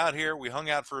moved out here. We hung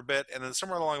out for a bit, and then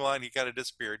somewhere along the line, he kind of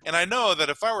disappeared. And I know that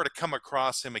if I were to come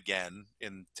across him again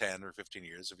in 10 or 15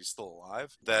 years, if he's still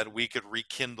alive, that we could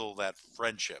rekindle that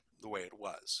friendship the way it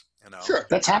was. Sure.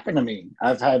 That's happened to me.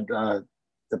 I've had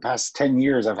the past 10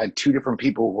 years, I've had two different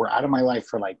people who were out of my life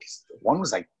for like, one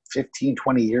was like 15,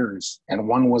 20 years, and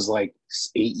one was like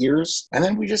 8 years. And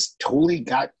then we just totally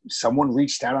someone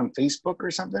reached out on Facebook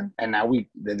or something. And now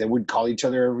they would call each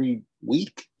other every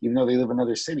week, even though they live in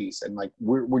other cities. And like,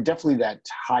 we're definitely that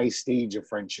high stage of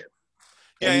friendship.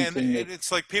 Yeah, and Anything that,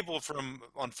 it's like people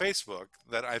on Facebook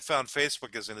that I found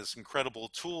Facebook as this incredible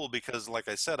tool because, like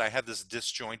I said, I had this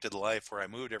disjointed life where I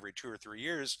moved every 2 or 3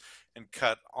 years and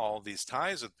cut all these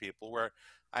ties with people. Where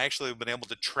I actually have been able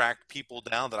to track people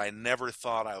down that I never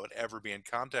thought I would ever be in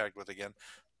contact with again,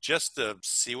 just to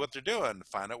see what they're doing,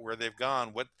 find out where they've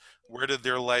gone, where did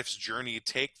their life's journey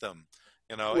take them.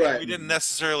 And Right. we didn't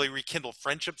necessarily rekindle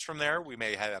friendships from there. We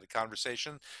may have had a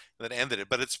conversation that ended it.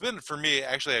 But it's been for me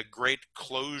actually a great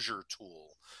closure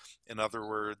tool. In other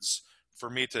words, for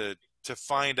me to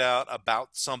find out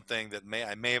about something that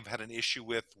I may have had an issue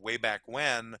with way back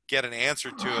when, get an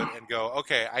answer to it, and go,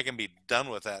 okay, I can be done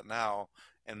with that now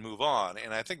and move on.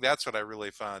 And I think that's what I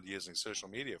really found using social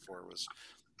media for was.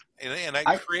 And I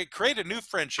I, created new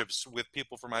friendships with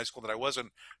people from high school that I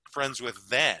wasn't friends with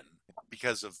then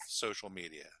because of social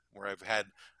media, where I've had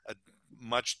a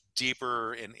much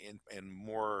deeper and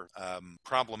more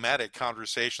problematic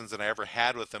conversations than I ever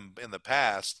had with them in the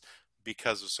past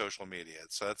because of social media.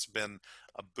 So that's been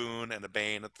a boon and a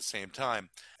bane at the same time.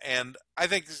 And I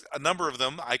think a number of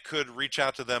them, I could reach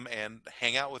out to them and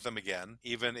hang out with them again,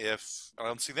 even if I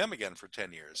don't see them again for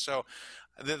 10 years. So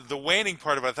the waning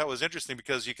part of it I thought was interesting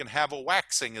because you can have a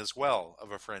waxing as well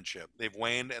of a friendship. They've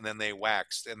waned and then they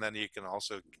waxed, and then you can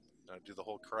also do the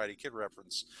whole Karate Kid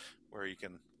reference where you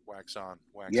can wax on,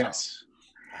 wax off. yes.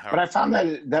 But I found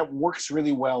that works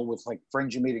really well with like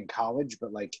friends you made in college,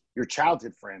 but like your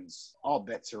childhood friends, all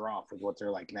bets are off with what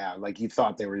they're like now. Like you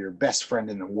thought they were your best friend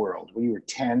in the world. When you were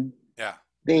 10, Yeah.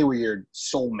 they were your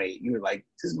soulmate. You were like,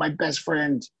 this is my best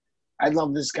friend. I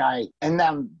love this guy. And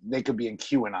now they could be in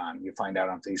QAnon, you find out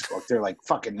on Facebook. They're like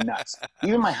fucking nuts.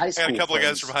 Even my high I school had a couple of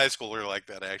guys friends. from high school who are like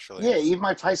that, actually. Yeah, even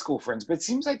my high school friends. But it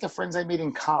seems like the friends I made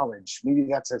in college, maybe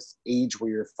that's an age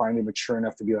where you're finally mature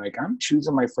enough to be like, I'm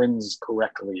choosing my friends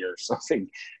correctly or something,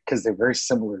 because they're very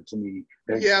similar to me.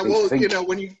 Yeah. Well,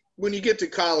 when you get to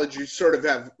college, you sort of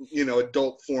have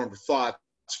adult formed thoughts.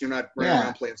 You're not running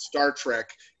around playing Star Trek.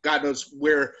 God knows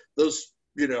where those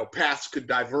paths could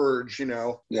diverge.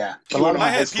 Yeah. A lot of I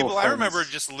had people. I remember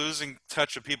just losing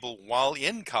touch of people while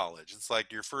in college. It's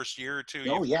like your first year or two.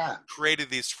 Oh, yeah. Created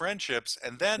these friendships,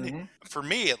 and then for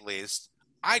me at least,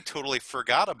 I totally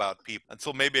forgot about people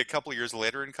until maybe a couple of years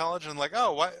later in college. And I'm like,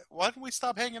 oh, why did we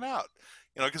stop hanging out?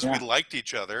 Because we liked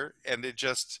each other, and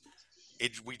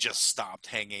we just stopped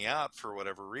hanging out for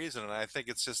whatever reason. And I think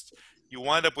it's just you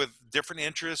wind up with different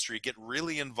interests, or you get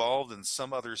really involved in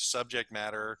some other subject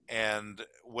matter, and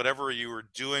whatever you were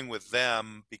doing with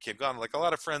them became gone. Like a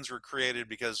lot of friends were created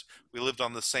because we lived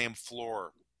on the same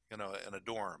floor, in a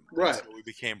dorm. Right. So we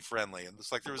became friendly. And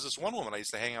it's like there was this one woman I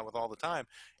used to hang out with all the time,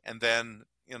 and then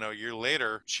a year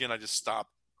later, she and I just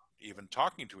stopped even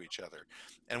talking to each other.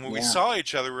 And when we saw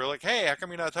each other, we were like, hey, how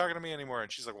come you're not talking to me anymore?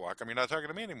 And she's like, well, how come you're not talking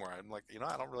to me anymore? I'm like,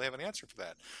 I don't really have an answer for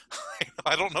that.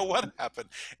 I don't know what happened.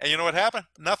 And you know what happened?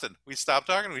 Nothing. We stopped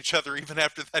talking to each other even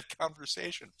after that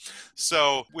conversation.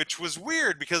 So, which was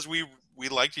weird because we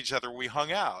liked each other. We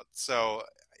hung out. So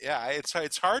yeah,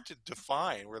 it's hard to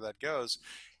define where that goes.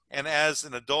 And as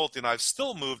an adult, I've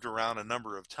still moved around a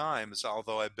number of times,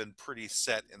 although I've been pretty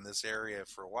set in this area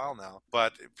for a while now.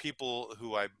 But people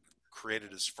who I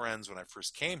created as friends when I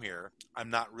first came here, I'm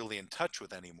not really in touch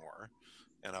with anymore.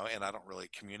 and I don't really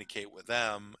communicate with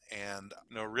them. And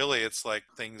really, it's like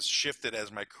things shifted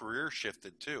as my career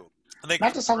shifted too. I think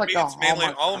Not to sound for like me, a it's mainly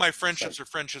Hallmark all of my card. friendships Sorry. are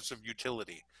friendships of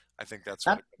utility. I think that's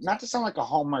what. Not to sound like a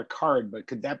Hallmark card, but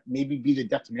could that maybe be the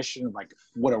definition of like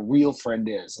what a real friend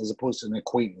is, as opposed to an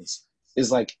acquaintance? Is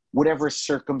like whatever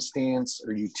circumstance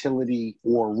or utility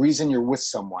or reason you're with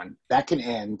someone that can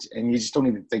end, and you just don't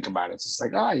even think about it. It's just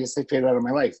like, I guess they faded out of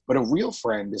my life. But a real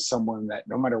friend is someone that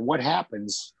no matter what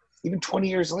happens, even 20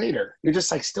 years later, you're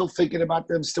just like still thinking about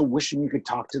them, still wishing you could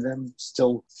talk to them,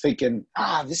 still thinking,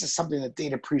 this is something that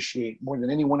they'd appreciate more than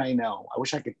anyone I know. I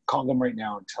wish I could call them right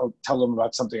now and tell them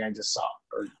about something I just saw.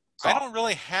 Or I don't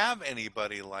really have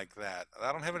anybody like that.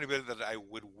 I don't have anybody that I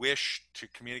would wish to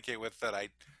communicate with that I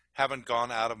haven't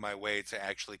gone out of my way to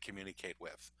actually communicate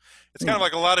with. It's kind of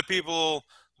like a lot of people,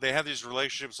 they have these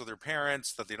relationships with their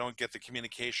parents that they don't get the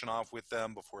communication off with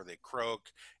them before they croak,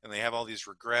 and they have all these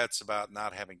regrets about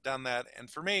not having done that. And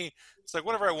for me, it's like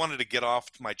whatever I wanted to get off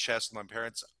my chest with my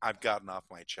parents, I've gotten off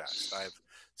my chest. I've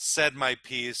said my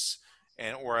piece,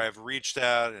 or I've reached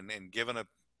out and given a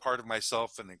part of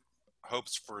myself in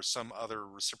hopes for some other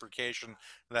reciprocation.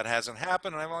 That hasn't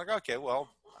happened, and I'm like, okay, well,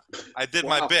 I did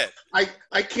my bit. I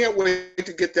can't wait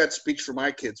to get that speech for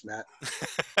my kids, Matt.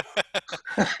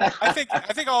 I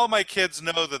think all of my kids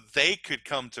know that they could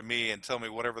come to me and tell me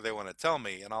whatever they want to tell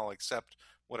me, and I'll accept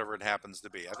whatever it happens to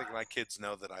be. I think my kids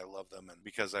know that I love them, and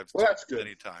because I've told them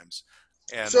many times.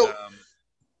 And so,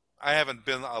 I haven't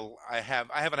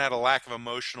had a lack of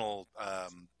emotional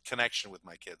connection with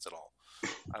my kids at all.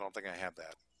 I don't think I have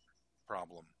that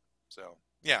problem. So.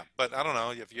 Yeah, but I don't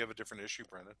know if you have a different issue,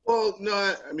 Brendan. Well,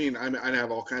 no, I mean, I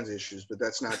have all kinds of issues, but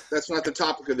that's not the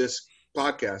topic of this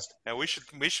podcast. Yeah, we should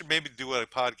maybe do an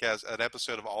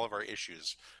episode of all of our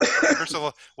issues. First of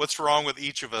all, what's wrong with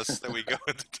each of us that we go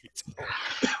into detail.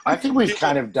 I think we've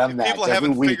kind of done that. People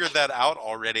haven't figured that out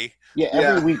already. Yeah,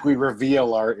 every week we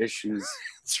reveal our issues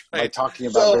by talking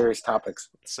about various topics.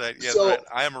 Right.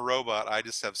 I am a robot. I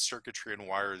just have circuitry and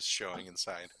wires showing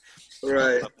inside.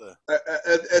 Right.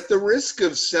 At the risk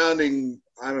of sounding,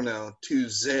 I don't know, too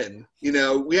zen,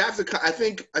 we have to. I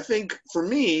think for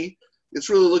me, it's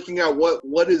really looking at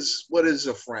what is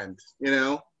a friend,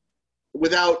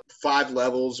 without 5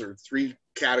 levels or 3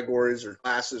 categories or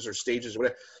classes or stages or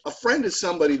whatever. A friend is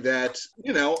somebody that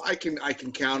I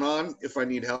can count on if I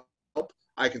need help.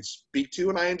 I can speak to,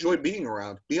 and I enjoy being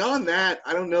around. Beyond that,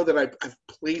 I don't know that I've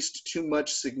placed too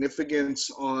much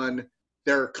significance on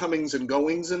their comings and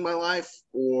goings in my life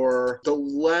or the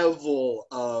level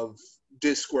of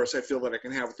discourse I feel that I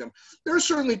can have with them. There are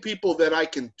certainly people that I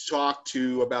can talk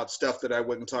to about stuff that I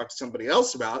wouldn't talk to somebody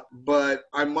else about, but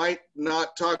I might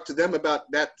not talk to them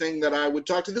about that thing that I would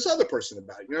talk to this other person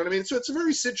about. You know what I mean? So it's a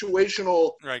very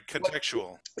situational. Right,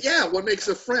 contextual. What makes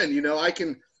a friend? If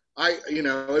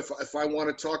I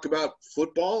want to talk about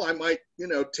football, I might,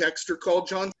 text or call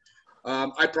John.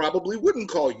 I probably wouldn't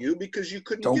call you because you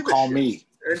couldn't. Don't call me.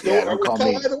 Don't call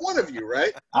me. Either one of you,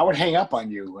 right? I would hang up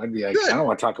on you. I'd be like, I don't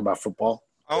want to talk about football.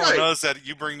 All I know is that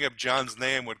you bringing up John's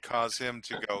name would cause him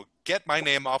to go, get my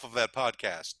name off of that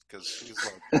podcast, because he's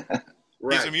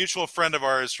he's a mutual friend of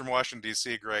ours from Washington,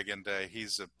 D.C., Greg, and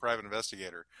he's a private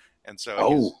investigator. And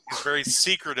so he's very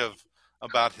secretive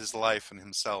about his life and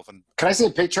himself. And can I see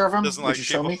a picture of him? Would you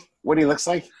show me what he looks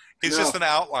like? He's just an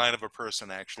outline of a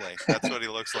person, actually. That's what he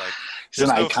looks like. He's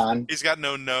an icon. He's got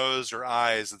no nose or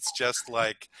eyes. It's just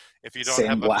like if you don't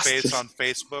have a face on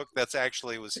Facebook,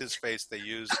 was his face they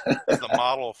used as the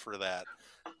model for that.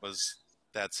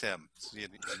 That's him. So you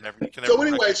can never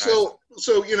so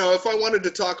if I wanted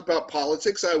to talk about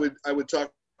politics, I would talk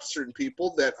to certain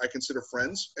people that I consider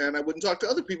friends, and I wouldn't talk to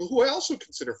other people who I also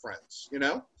consider friends.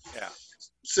 Yeah.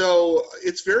 So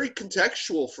it's very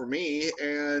contextual for me,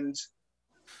 and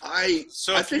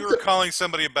if you were calling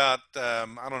somebody about,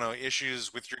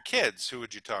 issues with your kids, who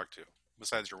would you talk to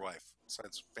besides your wife,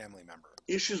 besides a family member?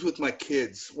 Issues with my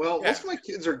kids. Well, most of my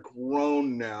kids are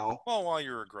grown now. Well, while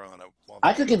you were grown up.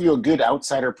 I could give you a good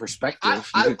outsider perspective.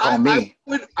 You could call me.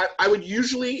 I would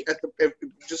usually,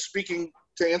 just speaking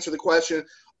to answer the question,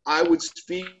 I would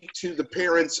speak to the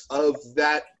parents of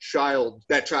that child.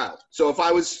 So if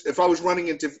I was running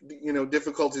into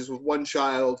difficulties with one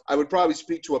child, I would probably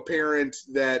speak to a parent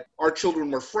that our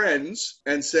children were friends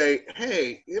and say,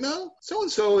 hey, so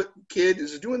and so kid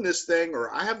is doing this thing,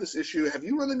 or I have this issue. Have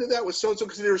you run into that with so and so?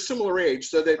 Because they're a similar age,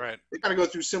 so that they kind of go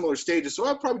through similar stages. So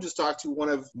I'd probably just talk to one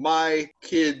of my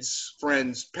kids'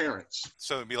 friends' parents.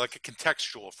 So it'd be like a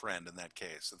contextual friend in that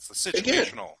case. It's the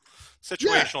situational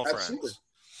friends. Absolutely.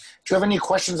 Do you have any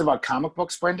questions about comic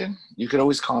books, Brendan? You could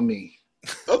always call me.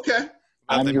 Okay.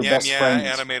 I'm the your Nyam best Nya friend.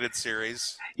 animated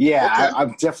series. Yeah, Okay.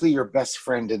 I'm definitely your best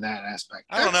friend in that aspect.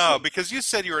 I don't know, Excellent. because you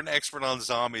said you were an expert on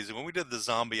zombies, and when we did the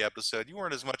zombie episode, you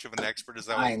weren't as much of an expert as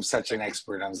I was I am such an expecting.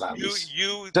 expert on You zombies.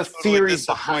 you The totally theories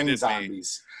behind disappointed me.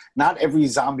 zombies. Not every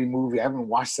zombie movie. I haven't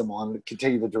watched them all. I can tell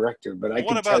you the director, but I Well,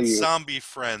 what can tell about you zombie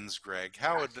friends, Greg?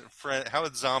 How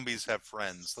would zombies have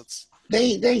friends? Let's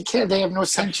they can't. They have no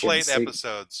template sentience.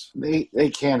 episodes. They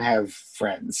can't have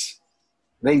friends.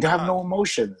 They Why have not? no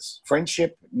emotions.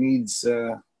 Friendship needs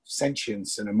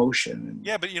sentience and emotion. And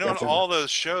Yeah, but you you know, in have to, all those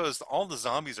shows, all the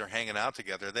zombies are hanging out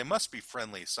together. They must be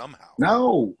friendly somehow.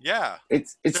 no, Yeah,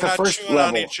 it's they're the not first chewing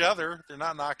on level. each other. They're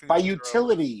not knocking By each other over.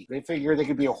 utility, they figure they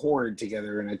could be a horde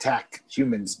together and attack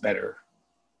humans better,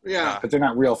 Yeah. but they're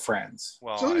not real friends.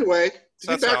 Well, So anyway, to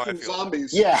so get that's back how I from feel.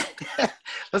 zombies, Yeah,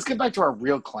 let's get back to our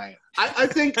real client. I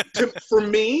think for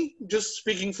me, just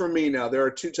speaking for me now, there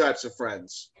are two types of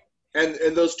friends, and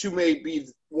those two may be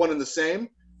one and the same,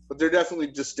 but they're definitely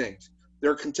distinct.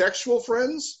 There are contextual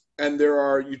friends, and there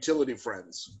are utility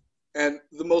friends. And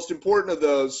the most important of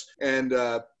those, and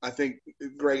I think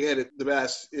Greg hit it the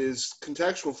best, is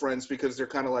contextual friends because they're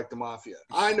kind of like the mafia.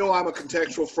 I know I'm a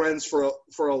contextual friends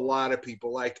for a lot of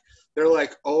people. Like they're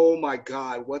like, oh my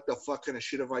God, what the fuck kind of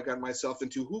shit have I gotten myself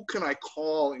into? Who can I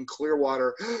call in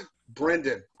Clearwater?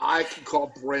 Brendan. I can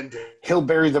call Brendan. He'll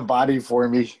bury the body for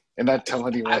me and not tell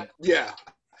anyone. Yeah.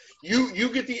 You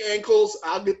get the ankles,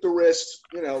 I'll get the wrists.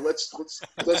 You know, let's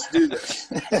do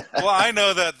this. Well, I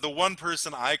know that the one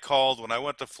person I called when I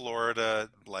went to Florida,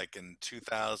 like in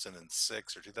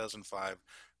 2006 or 2005,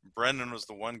 Brendan was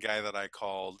the one guy that I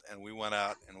called, and we went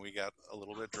out and we got a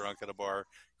little bit drunk at a bar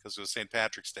because it was St.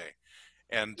 Patrick's Day,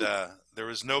 and there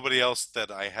was nobody else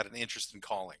that I had an interest in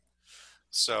calling.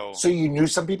 So you knew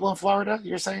some people in Florida,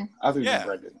 you're saying? Other Yeah. than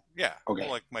Brendan? yeah, Okay.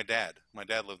 well, like my dad. My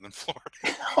dad lived in Florida.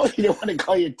 Oh, you didn't want to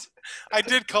call you... I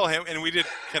did call him, and we did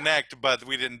connect, but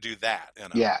we didn't do that. You know?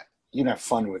 Yeah, you didn't have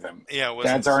fun with him. Yeah, it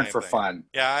wasn't Dads the aren't same for thing. fun.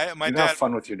 Yeah, my You don't dad. have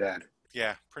fun with your dad.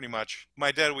 Yeah, pretty much.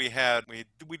 My dad, we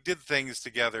did things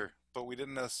together, but we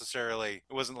didn't necessarily.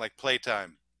 It wasn't like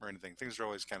playtime or anything. Things were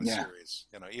always kind of Yeah. serious,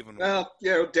 you know. Even Well,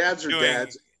 you know, dads are doing,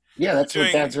 dads. Yeah, that's what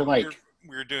doing- dads are like.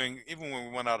 We were doing, even when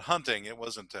we went out hunting, it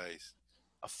wasn't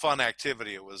a fun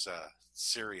activity. It was a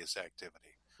serious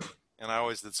activity, and I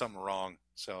always did something wrong,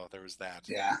 so there was that.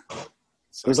 Yeah.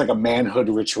 So, It was like a manhood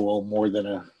ritual more than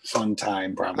a fun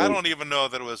time, probably. I don't even know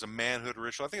that it was a manhood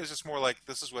ritual. I think it was just more like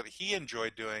this is what he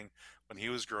enjoyed doing when he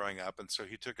was growing up, and so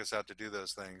he took us out to do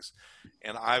those things.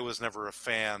 And I was never a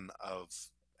fan of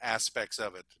aspects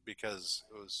of it because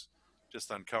it was just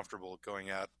uncomfortable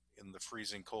going out in the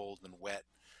freezing cold and wet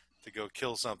to go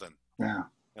kill something. Yeah.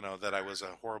 You know, that I was a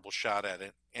horrible shot at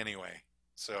it anyway.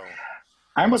 So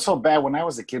I almost felt bad when I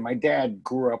was a kid. My dad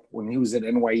grew up when he was at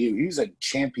NYU. He was a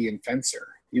champion fencer.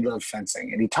 He loved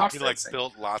fencing, and he taught he fencing.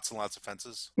 built lots and lots of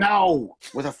fences. No,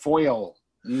 with a foil.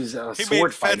 He was a He sword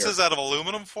made fences fighter. out of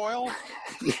aluminum foil.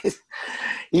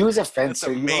 He was a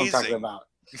fencer. You know what I'm amazing. talking about.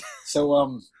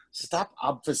 So stop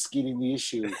obfuscating the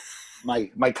issue,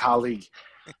 my colleague.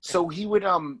 So he would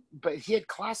but he had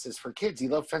classes for kids. He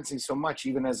loved fencing so much,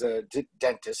 even as a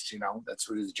dentist. You know, that's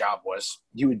what his job was.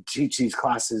 He would teach these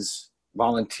classes,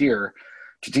 volunteer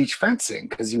to teach fencing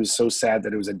because he was so sad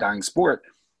that it was a dying sport.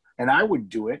 And I would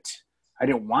do it. I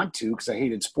didn't want to because I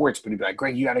hated sports, but he'd be like,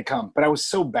 Greg, you got to come. But I was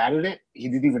so bad at it, he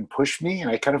didn't even push me,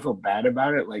 and I kind of feel bad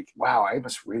about it. Like, wow, I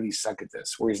must really suck at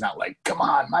this, where he's not like, come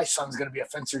on, my son's going to be a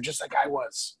fencer just like I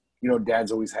was. You know,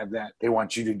 dads always have that. They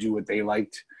want you to do what they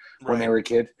liked when they were a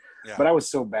kid. Yeah. But I was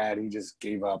so bad, he just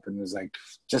gave up and was like,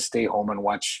 just stay home and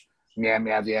watch Nyam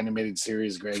Nya, the animated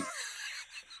series, Greg.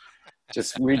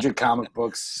 Just read your comic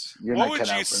books. You're What not would cut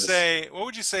you out for this. say? What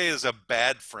would you say is a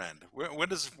bad friend? When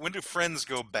do friends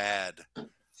go bad?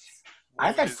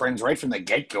 I've had friends right from the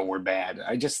get-go were bad.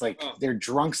 I just like, they're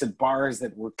drunks at bars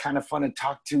that were kind of fun to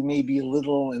talk to maybe a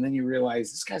little, and then you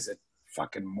realize this guy's a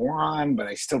fucking moron, but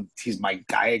he's my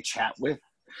guy I chat with,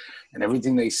 and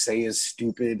everything they say is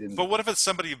stupid. And But what if it's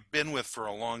somebody you've been with for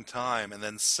a long time, and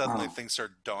then suddenly things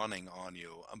start dawning on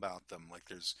you about them? Like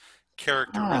there's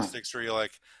characteristics where you're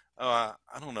like, oh,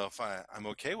 I don't know if I'm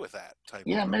okay with that type.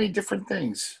 Yeah, many different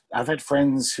things. I've had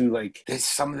friends who like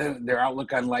some of their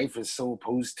outlook on life is so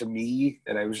opposed to me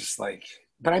that I was just like,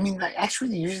 but I mean,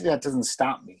 actually, usually that doesn't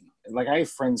stop me. Like I have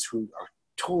friends who are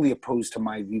totally opposed to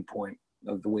my viewpoint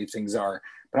of the way things are,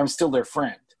 but I'm still their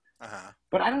friend. Uh-huh.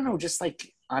 But I don't know, just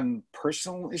like on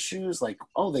personal issues, like,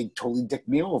 oh, they totally dick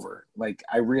me over. Like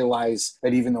I realize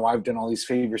that even though I've done all these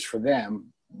favors for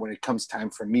them, when it comes time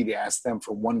for me to ask them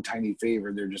for one tiny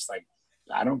favor, they're just like,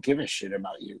 I don't give a shit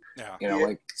about you. Yeah. You know,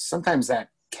 like sometimes that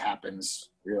happens.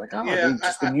 You're like, oh, Yeah, they've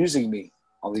just been using me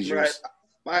all these years.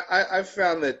 I've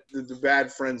found that the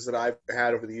bad friends that I've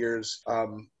had over the years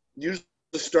usually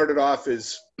started off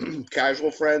as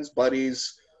casual friends,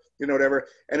 buddies, whatever.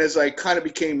 And as I kind of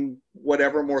became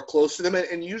whatever more close to them,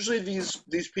 and usually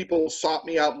these people sought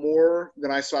me out more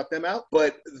than I sought them out,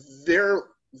 but the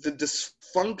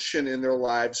dysfunction in their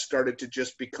lives started to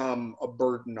just become a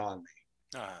burden on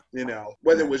me.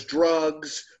 Whether it was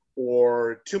drugs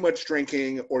or too much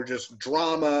drinking or just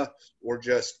drama or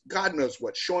just God knows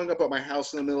what, showing up at my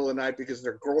house in the middle of the night because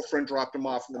their girlfriend dropped them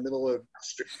off in the middle of the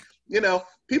street.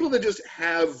 People that just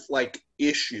have like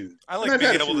issues. I like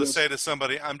being able to say to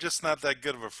somebody, I'm just not that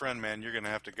good of a friend, man. You're going to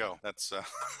have to go. That's, I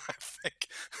think,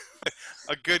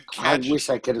 a good catch. I wish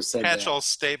I could have said catch-all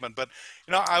statement. But,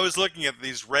 I was looking at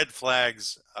these red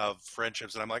flags of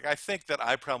friendships, and I'm like, I think that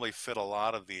I probably fit a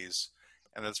lot of these,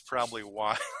 and that's probably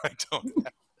why I don't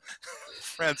have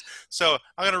friends. So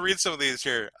I'm going to read some of these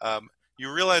here.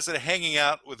 You realize that hanging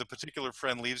out with a particular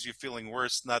friend leaves you feeling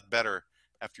worse, not better,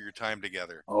 after your time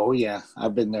together. Oh, yeah.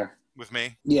 I've been there. With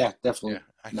me? Yeah, definitely.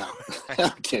 Yeah, no,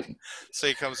 I'm kidding. So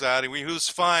he comes out, who's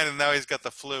fine, and now he's got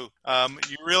the flu.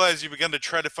 You realize you begin to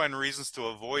try to find reasons to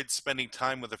avoid spending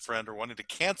time with a friend or wanting to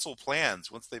cancel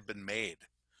plans once they've been made.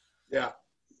 Yeah.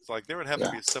 It's like there would have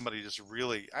to be somebody just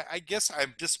really, I guess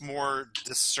I'm just more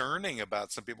discerning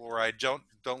about some people where I don't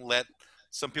let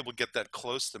some people get that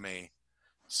close to me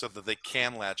so that they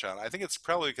can latch on. I think it's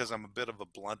probably because I'm a bit of a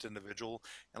blunt individual,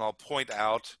 and I'll point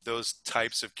out those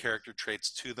types of character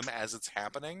traits to them as it's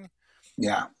happening.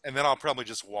 Yeah. And then I'll probably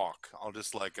just walk. I'll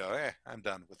just go, I'm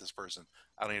done with this person.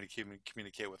 I don't need to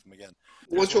communicate with them again.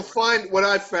 What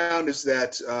I've found is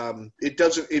that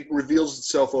it reveals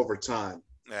itself over time.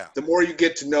 Yeah. The more you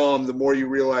get to know them, the more you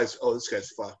realize, oh, this guy's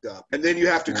fucked up. And then you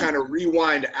have to kind of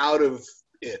rewind out of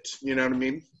it. You know what I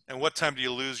mean? And what time do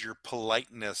you lose your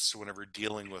politeness whenever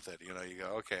dealing with it? You go,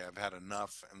 okay, I've had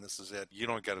enough, and this is it. You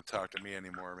don't got to talk to me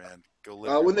anymore, man. Go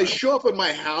live. When they show up at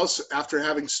my house after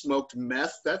having smoked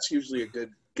meth, that's usually a good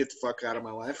get the fuck out of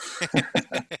my life.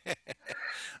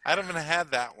 I haven't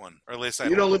had that one, or at least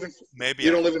you don't live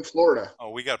in Florida. Oh,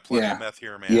 we got plenty of meth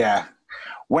here, man. Yeah.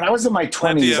 When I was in my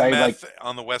 20s, I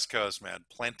on the West Coast, man.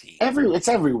 Plenty. It's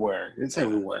everywhere. It's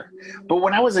everywhere. But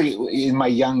when I was in my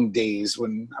young days,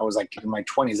 when I was in my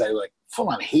 20s, I full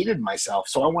on hated myself.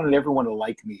 So I wanted everyone to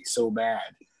like me so bad.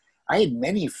 I had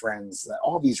many friends that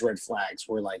all these red flags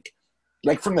were like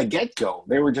from the get-go.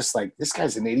 They were just like, this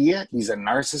guy's an idiot. He's a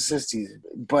narcissist.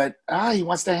 But he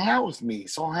wants to hang out with me,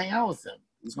 so I'll hang out with him.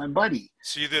 He's my buddy.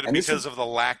 So you did it because of the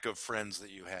lack of friends that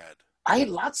you had. I had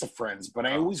lots of friends, but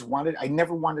I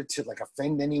never wanted to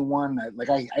offend anyone.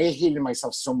 I hated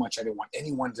myself so much. I didn't want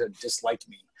anyone to dislike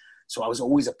me. So I was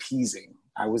always appeasing.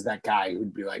 I was that guy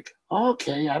who'd be like, oh,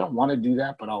 okay, I don't want to do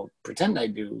that, but I'll pretend I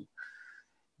do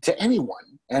to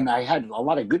anyone. And I had a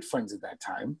lot of good friends at that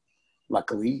time,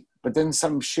 luckily. But then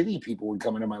some shitty people would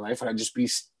come into my life and I'd just be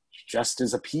just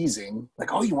as appeasing,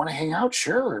 like, oh, you want to hang out?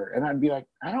 Sure. And I'd be like,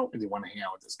 I don't really want to hang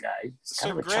out with this guy.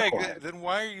 So, Greg, then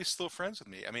why are you still friends with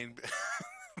me? I mean,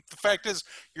 the fact is,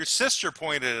 your sister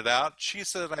pointed it out. She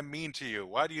said I'm mean to you.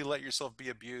 Why do you let yourself be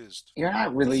abused? You're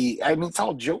not really, I mean, it's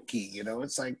all jokey,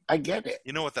 It's like, I get it.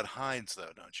 You know what that hides, though,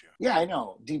 don't you? Yeah, I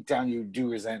know. Deep down, you do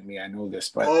resent me. I know this,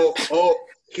 but... Oh,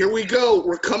 here we go.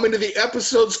 We're coming to the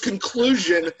episode's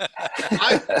conclusion.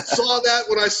 I saw that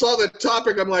when I saw the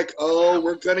topic. I'm like, oh,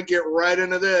 we're going to get right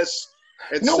into this.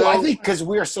 And I think because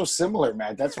we are so similar,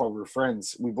 Matt. That's why we're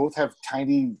friends. We both have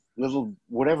tiny little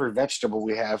whatever vegetable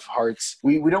we have hearts.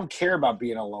 We don't care about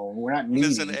being alone. We're not needy.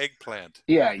 Yours is an eggplant.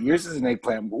 Yeah, yours is an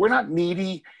eggplant. But we're not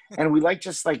needy, and we like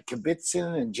just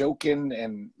kibitzing and joking,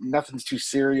 and nothing's too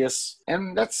serious.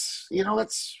 And that's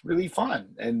really fun.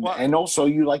 And and also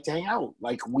you like to hang out.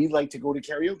 Like we like to go to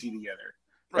karaoke together.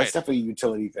 Right. That's definitely a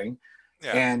utility thing.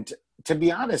 Yeah. And to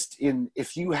be honest,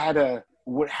 if you had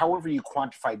however you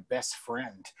quantify best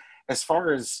friend, as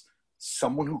far as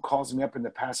someone who calls me up in the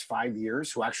past 5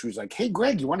 years who actually was like, hey,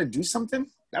 Greg, you want to do something?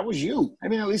 That was you. I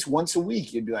mean, at least once a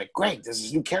week, you'd be like, Greg, this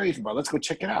is new karaoke bar. Let's go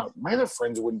check it out. My other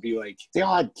friends wouldn't be like, they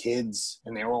all had kids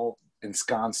and they were all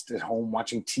ensconced at home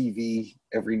watching TV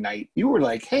every night. You were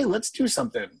like, hey, let's do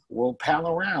something. We'll pal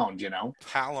around,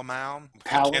 Pal around?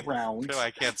 Pal around.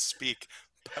 I can't speak.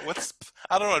 I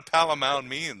don't know what pal around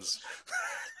means.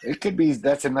 It could be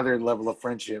that's another level of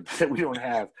friendship that we don't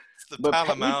have. But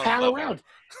we pal around.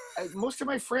 Most of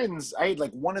my friends, I had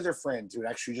one other friend who would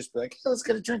actually just be like, hey, let's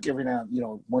get a drink every now,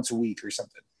 once a week or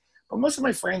something. But most of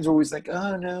my friends were always like,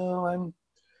 oh no,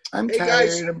 I'm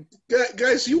tired.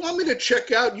 Guys, you want me to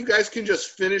check out? You guys can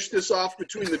just finish this off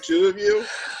between the two of you.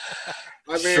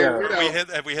 I mean, Sure. you know,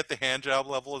 Have we hit the hand job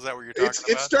level? Is that what you're talking it's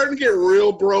about? starting to get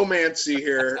real bromancy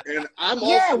here, and I'm all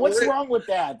Yeah, for what's it. wrong with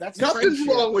that? That's Nothing's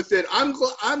friendship. wrong with it. I'm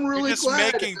You're really just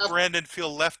glad. making Brendan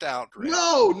feel left out, Greg.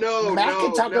 No, Matt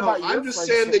can talk about your I'm just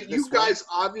saying friendship that you this way. guys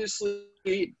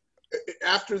obviously,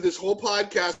 after this whole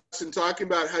podcast and talking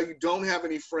about how you don't have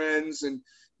any friends and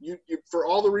you for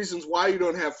all the reasons why you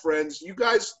don't have friends, you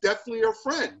guys definitely are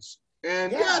friends.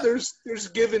 And yeah, there's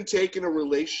give and take in a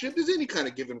relationship. There's any kind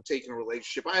of give and take in a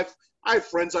relationship. I have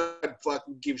friends I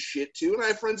fucking give shit to, and I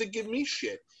have friends that give me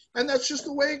shit. And that's just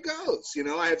the way it goes. You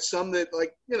know, I have some that,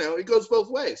 like, you know, it goes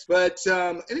both ways. But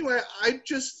anyway, I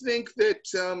just think that,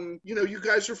 you know, you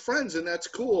guys are friends, and that's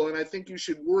cool. And I think you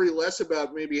should worry less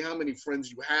about maybe how many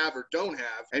friends you have or don't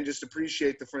have and just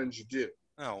appreciate the friends you do.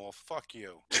 Oh, well, fuck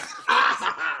you.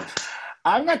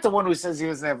 I'm not the one who says he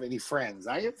doesn't have any friends.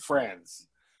 I have friends.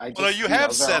 Well, you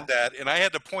have said that, and I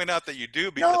had to point out that you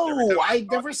do. Because no, I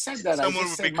never said that. Someone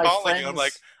would be calling you. I'm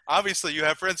like, obviously you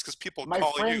have friends because people call you.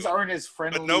 My friends aren't as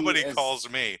friendly. But nobody calls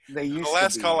me. They used the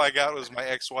last to be. call I got was my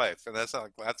ex-wife, and that's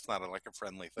not like a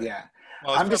friendly thing. Yeah,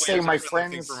 well, I'm just saying my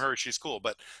friends. Thing from her, she's cool,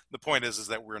 but the point is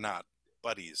that we're not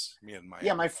buddies. Me and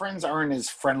my my friends aren't as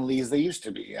friendly as they used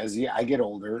to be. As I get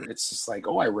older, it's just like,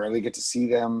 I rarely get to see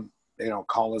them. They don't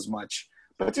call as much.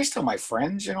 But they're still my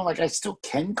friends, you know, like I still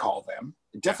can call them.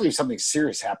 Definitely if something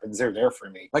serious happens, they're there for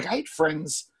me. Like I had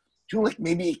friends who like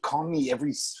maybe call me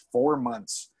every 4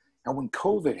 months. And when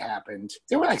COVID happened,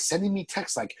 they were like sending me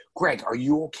texts like, Greg, are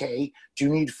you okay? Do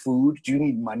you need food? Do you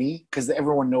need money? Because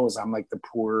everyone knows I'm like the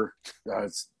poor,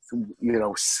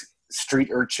 street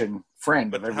urchin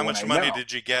friend of everyone. How much money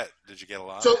did you get? Did you get a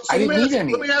lot? So I didn't need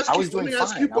any. I was doing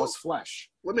fine. I was flush.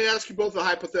 Let me ask you both a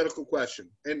hypothetical question,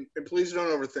 and please don't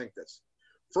overthink this.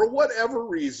 For whatever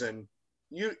reason,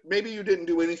 maybe you didn't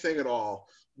do anything at all,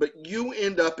 but you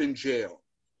end up in jail.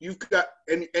 You've got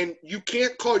and you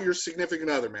can't call your significant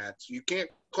other, Matt. So you can't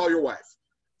call your wife.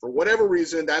 For whatever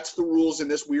reason, that's the rules in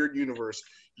this weird universe.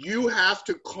 You have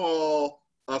to call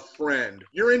a friend.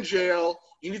 You're in jail.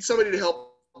 You need somebody to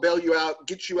help bail you out,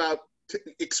 get you out,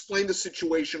 explain the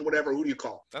situation, whatever. Who do you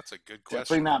call? That's a good question.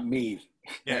 Definitely not me.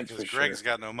 Yeah, because Greg's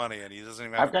got no money and he doesn't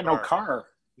even. I've got no car.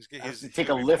 He's take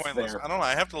a lift pointless. there. I don't know.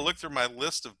 I have to look through my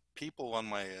list of people on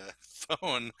my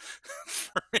phone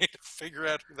for me to figure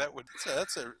out who that would.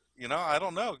 That's a. I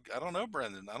don't know. I don't know,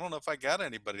 Brendan. I don't know if I got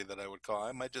anybody that I would call.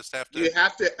 I might just have to. You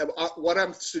have to. What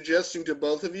I'm suggesting to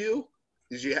both of you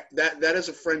is that is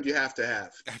a friend you have to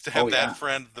have. I have to have that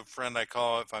friend, the friend I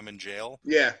call if I'm in jail.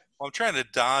 Yeah. Well, I'm trying to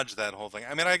dodge that whole thing.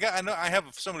 I mean, I know I have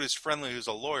somebody who's friendly who's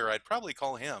a lawyer. I'd probably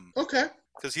call him. Okay.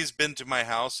 Because he's been to my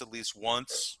house at least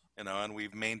once. And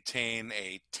we've maintained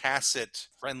a tacit,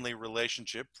 friendly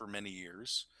relationship for many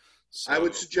years. So I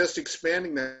would suggest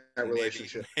expanding that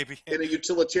relationship maybe in a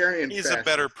utilitarian He's fashion. a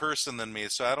better person than me,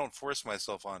 so I don't force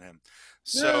myself on him.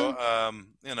 So,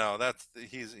 that's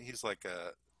he's like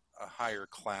a higher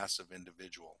class of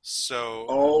individual.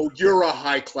 So, you're a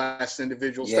high class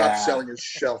individual. Stop selling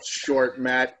yourself short,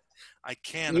 Matt. I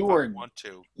can if I want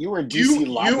to. You were DC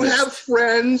lobbyist. You have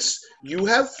friends. You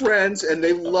have friends, and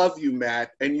they love you,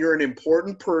 Matt. And you're an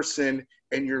important person,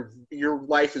 and your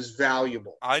life is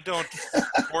valuable. I don't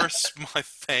force my.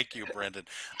 Thank you, Brendan.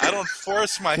 I don't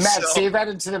force myself. Matt, say that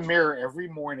into the mirror every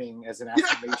morning as an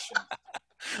affirmation.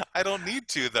 I don't need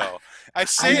to, though. I don't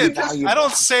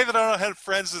say that I don't have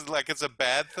friends as like it's a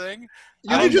bad thing.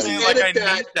 I don't say like I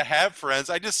need to have friends.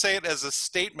 I just say it as a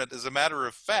statement, as a matter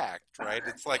of fact, right?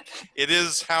 It's like it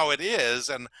is how it is,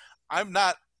 and I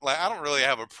don't really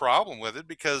have a problem with it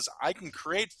because I can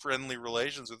create friendly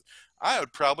relations with. I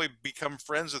would probably become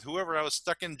friends with whoever I was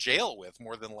stuck in jail with,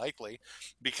 more than likely,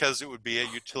 because it would be a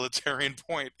utilitarian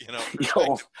point,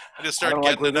 I just start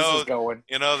getting to know,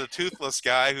 the toothless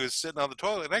guy who's sitting on the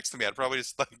toilet next to me. I'd probably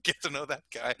just get to know that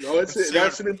guy. No,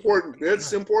 that's important.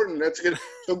 That's important. That's good.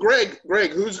 So, Greg,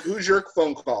 who's your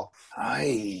phone call?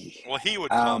 Well, he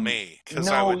would call me because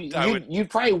you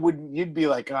probably wouldn't. You'd be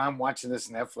like, I'm watching this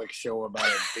Netflix show about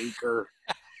a baker.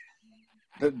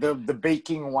 The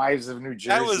Baking Wives of New Jersey.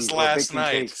 That was last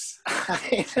night. Cakes.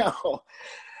 I know.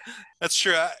 That's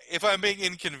true. If I'm being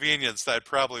inconvenienced, I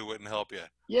probably wouldn't help you.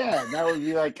 Yeah, that would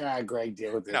be like, Greg,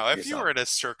 deal with it. No, if you were in a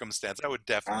circumstance, I would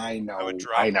definitely. I know. I would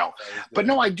drop. I know. But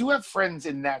no, I do have friends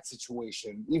in that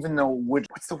situation. Even though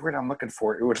what's the word I'm looking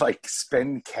for? It would like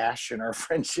spend cash in our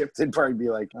friendship. They'd probably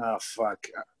be like, oh fuck.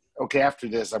 Okay, after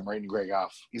this, I'm writing Greg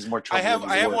off. He's more trouble.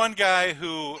 I have one guy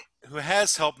who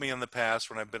has helped me in the past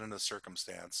when I've been in a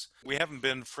circumstance. We haven't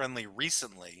been friendly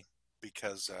recently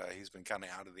because he's been kind of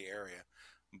out of the area.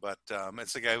 But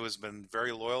it's a guy who has been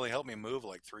very loyal. He helped me move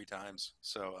like 3 times.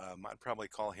 So I'd probably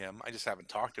call him. I just haven't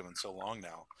talked to him in so long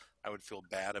now. I would feel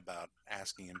bad about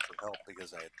asking him for help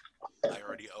because I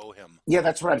already owe him. Yeah,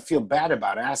 that's what I'd feel bad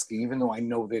about asking, even though I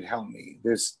know they'd help me.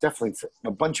 There's definitely a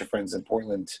bunch of friends in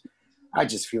Portland. I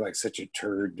just feel like such a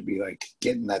turd to be like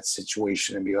get in that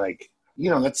situation and be like,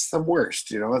 that's the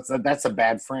worst. That's a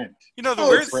bad friend.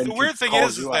 The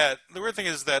weird thing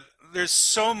is that there's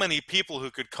so many people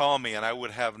who could call me and I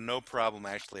would have no problem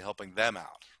actually helping them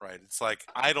out, right? It's like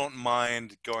I don't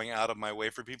mind going out of my way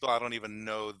for people I don't even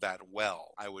know that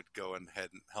well. I would go ahead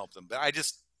and help them. But I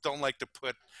just don't like to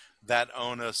put that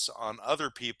onus on other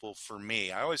people for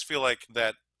me. I always feel like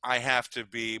that I have to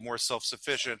be more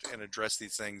self-sufficient and address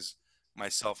these things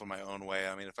myself in my own way.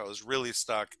 I mean, if I was really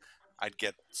stuck, I'd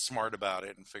get smart about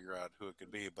it and figure out who it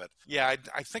could be. But yeah,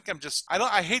 I think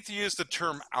I hate to use the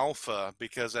term alpha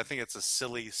because I think it's a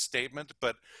silly statement,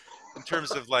 but in terms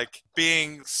of like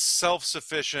being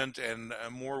self-sufficient and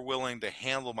more willing to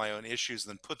handle my own issues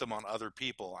than put them on other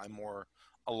people, I'm more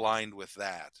aligned with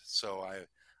that. So I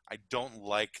don't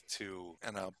like to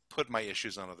put my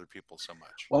issues on other people so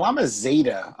much. Well, I'm a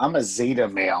Zeta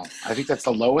male. I think that's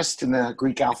the lowest in the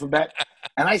Greek alphabet.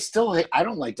 And I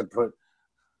don't like to put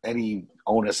any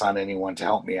onus on anyone to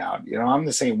help me out. I'm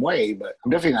the same way, but I'm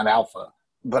definitely not alpha.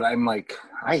 But I'm like,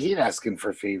 I hate asking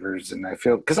for favors, and I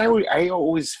feel because I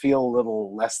always feel a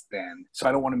little less than, so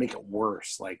I don't want to make it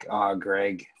worse. Like,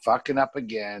 Greg fucking up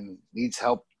again, needs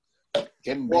help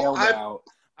getting bailed out.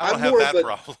 I don't have that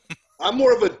problem. I'm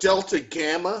more of a Delta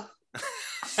Gamma.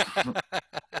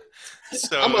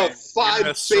 So I'm a Phi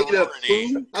Beta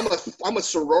Phi. I'm a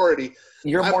sorority.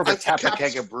 You're more of a Kappa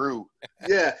Kega Brew.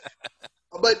 Yeah.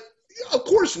 But of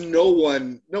course, no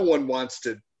one wants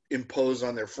to impose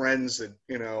on their friends that,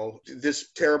 this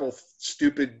terrible,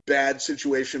 stupid, bad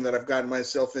situation that I've gotten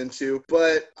myself into.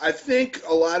 But I think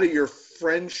a lot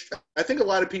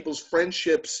of people's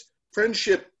friendship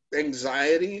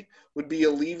anxiety would be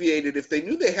alleviated if they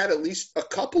knew they had at least a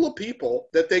couple of people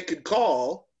that they could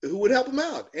call who would help them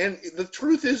out. And the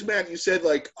truth is, Matt, you said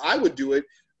like I would do it,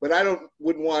 but I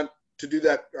wouldn't want to do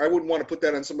that. I wouldn't want to put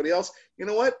that on somebody else. You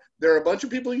know what? There are a bunch of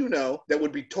people that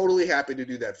would be totally happy to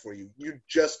do that for you. You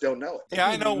just don't know it. Yeah,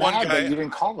 I know one guy. You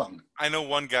didn't call them. I know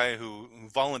one guy who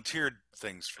volunteered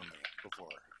things for me before,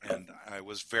 and I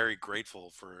was very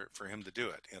grateful for him to do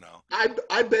it.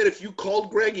 I bet if you called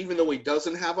Greg, even though he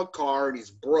doesn't have a car and he's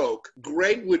broke,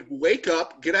 Greg would wake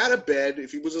up, get out of bed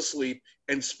if he was asleep,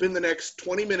 and spend the next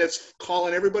 20 minutes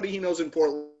calling everybody he knows in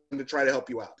Portland to try to help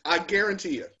you out. I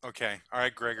guarantee you. Okay. All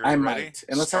right, Greg, are I you might. ready?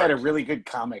 Unless I had a really good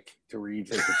comic to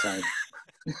read at the time.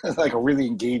 Like a really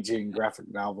engaging graphic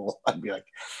novel. I'd be like,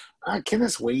 can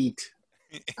this wait?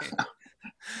 All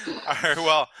right,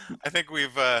 well, I think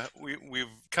we've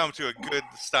come to a good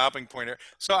stopping point here.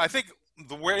 So I think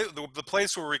the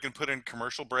place where we can put in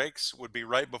commercial breaks would be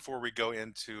right before we go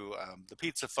into the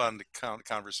Pizza Fund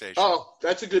conversation. Oh,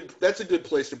 that's a good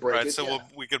place to break. Right, it. So Yeah.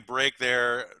 we could break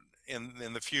there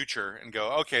in the future and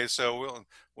go, okay, so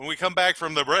when we come back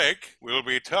from the break, we'll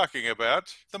be talking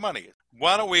about the money.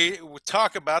 Why don't we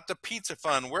talk about the Pizza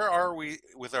Fund? Where are we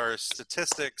with our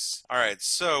statistics? All right,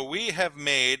 so we have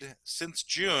made, since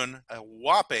June, a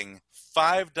whopping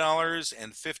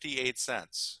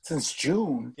 $5.58. Since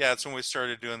June? Yeah, that's when we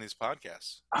started doing these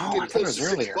podcasts. Oh, I thought it was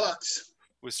earlier. $6.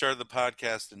 We started the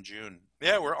podcast in June.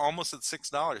 Yeah, we're almost at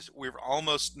 $6. We're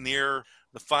almost near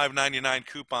the $5.99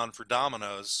 coupon for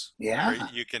Domino's. Yeah. Where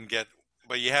you can get,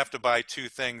 but you have to buy 2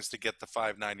 things to get the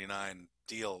 $5.99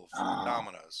 deal for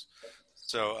Domino's.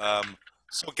 So,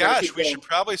 gosh, we should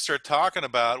probably start talking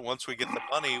about, once we get the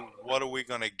money, what are we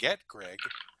going to get, Greg?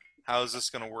 How is this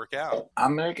going to work out?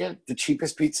 I'm going to get the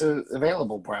cheapest pizza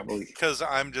available, probably. Because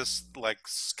I'm just like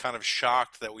kind of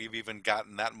shocked that we've even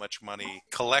gotten that much money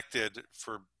collected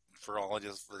for all of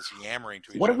this yammering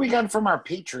to each other. What have we gotten from our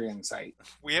Patreon site?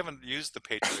 We haven't used the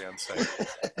Patreon site.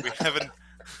 We haven't.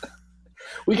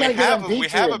 We have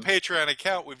a Patreon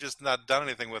account. We've just not done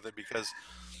anything with it because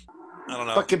I don't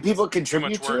know. But can people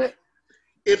contribute to it?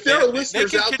 If there are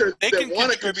listeners out there that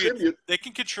want to contribute, they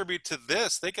can contribute to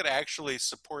this. They could actually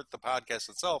support the podcast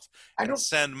itself and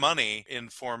send money in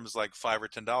forms like $5 or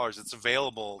 $10. It's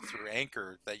available through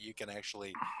Anchor that you can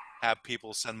actually have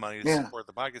people send money to support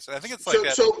the podcast. I think it's like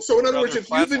that. So in other words,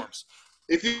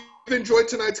 if you've enjoyed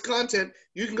tonight's content,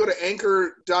 you can go to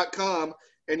anchor.com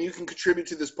and you can contribute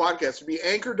to this podcast. It'd be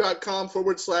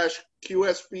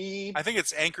anchor.com/QSB. I think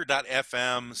it's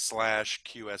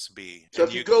anchor.fm/QSB. So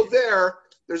if you go there,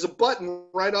 there's a button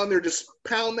right on there. Just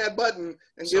pound that button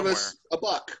and give us $1.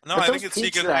 No, I think it's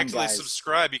you can actually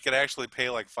subscribe. You could actually pay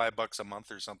like $5 a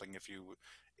month or something if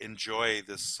enjoy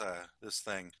this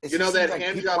thing. It You know just that seems like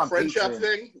hand people job, on friend shop Patreon-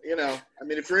 thing? You know, I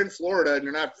mean, if you're in Florida and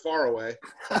you're not far away.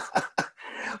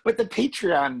 But the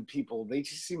Patreon people, they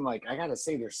just seem like, I gotta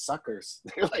say, they're suckers.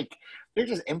 They're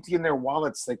just emptying their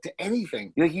wallets like to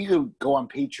anything. Like you could go on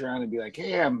Patreon and be like,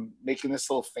 hey, I'm making this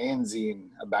little fanzine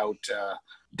about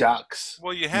ducks.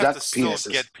 Well, you have Duck to still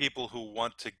penises. get people who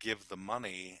want to give the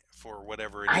money for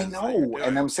whatever it is. I that know, you're doing.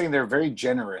 and I'm saying they're very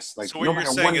generous. Like so no what you're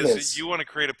matter saying what it is is. that you want to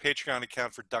create a Patreon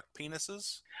account for duck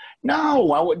penises?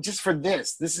 No, I would just for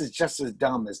this. This is just as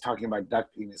dumb as talking about duck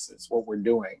penises. What we're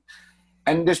doing,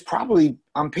 and there's probably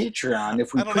on Patreon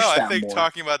if we I don't push know. that I think more.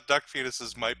 talking about duck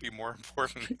penises might be more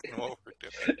important than what we're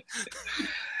doing.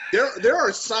 There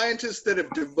are scientists that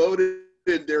have devoted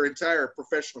their entire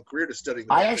professional career to studying.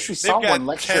 I that actually thing. saw They've got one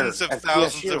lecture tens of at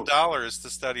thousands PSU. of dollars to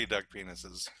study duck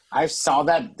penises. I saw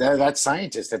that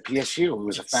scientist at PSU. It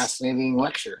was a fascinating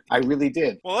lecture. I really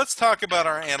did. Well, let's talk about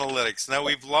our analytics. Now,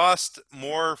 we've lost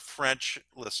more French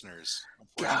listeners.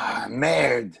 God,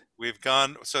 merde. We've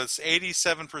gone, so it's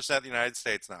 87% the United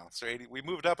States now. So we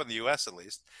moved up in the U.S. at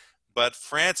least. But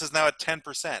France is now at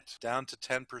 10%, down to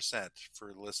 10%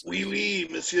 for listeners. Oui, oui,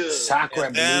 monsieur. Sacre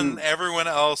And then bleu. everyone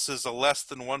else is a less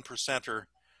than 1%er.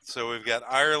 So we've got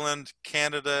Ireland,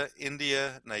 Canada,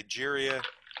 India, Nigeria,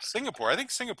 Singapore. I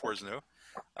think Singapore's new.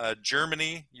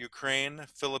 Germany, Ukraine,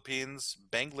 Philippines,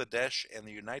 Bangladesh, and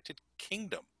the United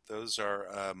Kingdom. Those are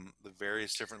the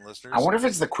various different listeners. I wonder if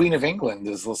it's the Queen of England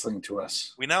is listening to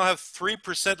us. We now have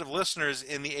 3% of listeners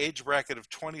in the age bracket of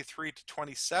 23 to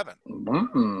 27.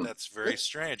 Mm. That's very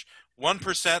strange.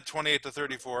 1%, 28 to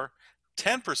 34.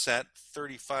 10%,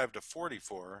 35 to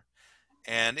 44.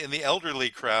 And in the elderly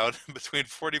crowd, between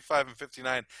 45 and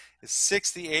 59, is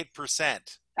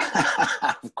 68%.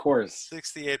 Of course.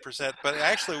 68%. But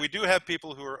actually, we do have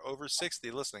people who are over 60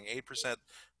 listening. 8%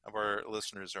 of our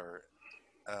listeners are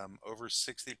over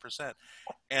 60%.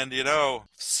 And,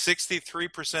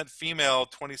 63% female,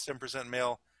 27%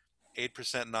 male,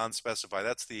 8% non-specified.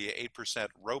 That's the 8%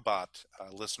 robot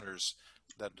listeners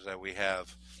that we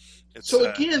have. It's, So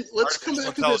again, let's come artificial back to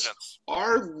this. intelligence.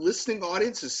 Our listening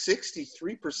audience is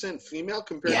 63% female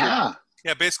compared to Yeah.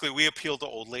 Yeah, basically, we appeal to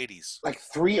old ladies. Like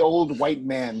 3 old white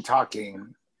men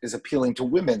talking is appealing to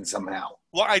women somehow.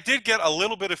 Well, I did get a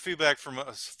little bit of feedback from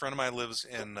a friend of mine who lives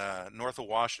in north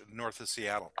of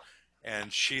Seattle.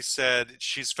 And she said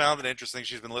she's found it interesting.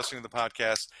 She's been listening to the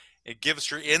podcast. It gives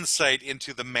her insight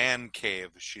into the man cave,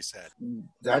 she said.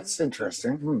 That's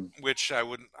interesting. Which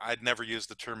I'd never use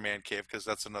the term man cave because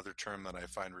that's another term that I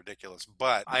find ridiculous.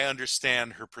 But I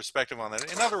understand her perspective on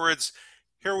that. In other words,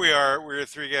 here we are. We're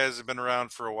 3 guys who have been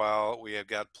around for a while. We have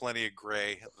got plenty of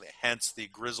gray, hence the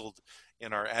grizzled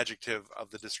in our adjective of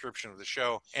the description of the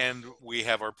show. And we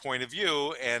have our point of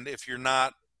view. And if you're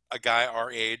not a guy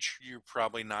our age, you're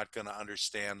probably not going to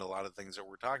understand a lot of things that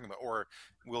we're talking about, or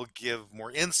we'll give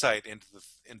more insight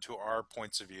into our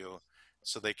points of view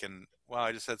so they can, wow,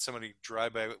 I just had somebody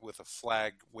drive by with a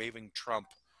flag waving Trump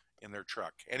in their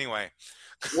truck. Anyway.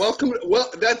 Welcome.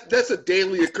 Well, that's a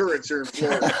daily occurrence here in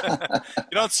Florida. You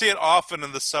don't see it often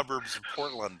in the suburbs of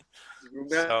Portland.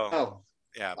 No.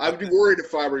 Yeah. I'd be worried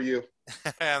if I were you.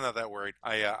 I'm not that worried.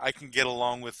 I can get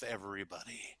along with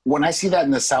everybody. When I see that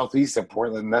in the southeast of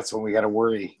Portland, that's when we got to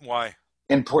worry. Why?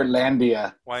 In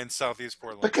Portlandia. Why in southeast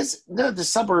Portland? Because the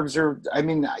suburbs are, I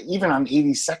mean, even on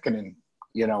 82nd and,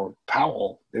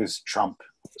 Powell, there's Trump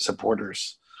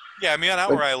supporters. Yeah, I mean, out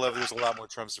where I live, there's a lot more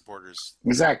Trump supporters.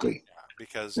 Exactly.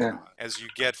 Because Yeah. as you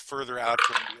get further out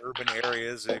from the urban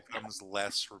areas, it becomes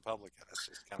less Republican. It's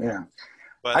just kind of, Yeah.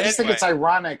 But I just think anyway, it's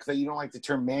ironic that you don't like the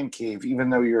term man cave, even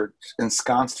though you're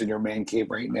ensconced in your man cave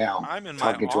right now. I'm in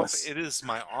my talking to office. us. It is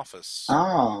my office.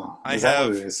 Oh, I is that have-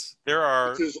 what it is? There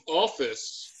are It's his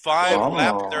office. 5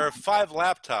 Oh. there are 5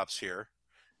 laptops here,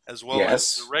 as well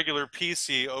Yes. as the regular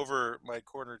PC over my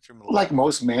corner to my Like left.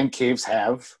 most man caves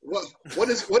have. What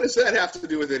does that have to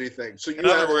do with anything? So you In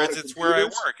have other a lot words, of it's where I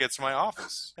computers? work. It's my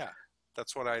office. Yeah.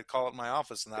 That's what I call it, my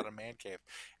office, not a man cave.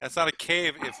 And it's not a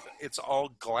cave if it's all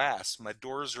glass. My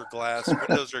doors are glass,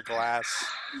 windows are glass.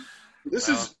 This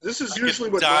Well, is I usually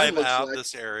could what mine dive looks out like.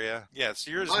 this area. Yeah,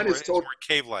 so yours Mine is is more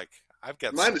cave-like. I've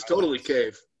got Mine is totally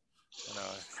skylights. cave.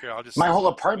 Here, I'll just My whole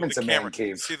move apartment's the a camera. man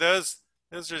cave. See those?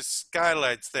 Those are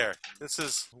skylights there. This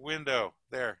is window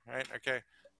there, right? Okay.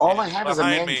 All And I have is a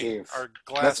behind man me cave. are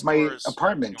glass That's my doors.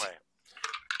 apartment. Anyway,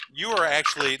 you are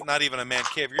actually not even a man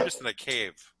cave. You're just in a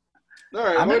cave. All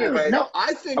right. I'm Well, in a- anyway, no,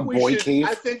 I think a boy cave.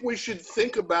 I think we should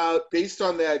think about, based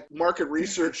on that market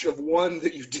research of one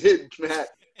that you did, Matt.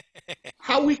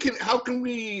 How can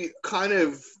we kind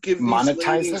of give these Monetize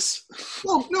ladies, this?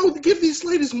 Well, no, give these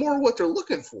ladies more what they're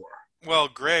looking for. Well,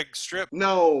 Greg Strip.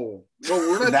 No, well,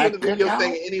 we're not That doing the could video help.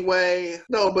 thing anyway.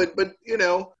 No, but you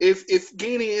know, if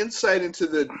gaining insight into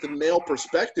the male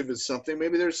perspective is something,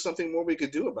 maybe there's something more we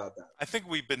could do about that. I think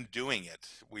we've been doing it.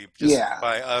 We've just, Yeah.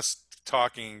 by us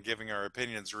talking and giving our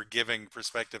opinions, we're giving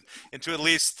perspective into at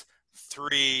least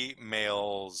 3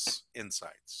 males'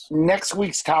 insights. Next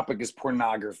week's topic is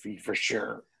pornography for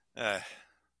sure. Uh,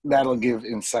 That'll give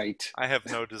insight. I have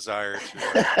no desire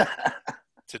But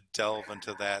to delve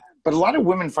into that. a lot of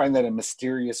women find that a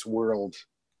mysterious world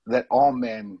that all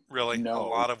men Really, know. a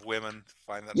lot of women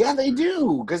find that. Yeah, they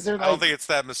do, because they're I don't like, think it's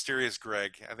that mysterious,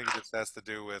 Greg. I think it just has to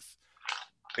do with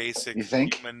basic You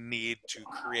think? human need to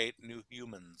create new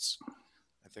humans.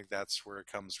 I think that's where it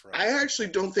comes from. I actually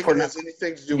don't think Porno- it has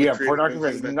anything to do yeah, with creating pornography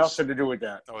has humans. nothing to do with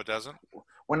that. Oh, it doesn't?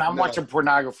 When I'm No. watching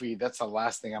pornography, that's the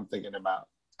last thing I'm thinking about.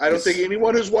 I don't think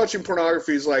anyone who's watching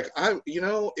pornography is like,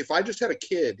 if I just had a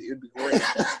kid, it'd be great.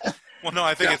 Well, no,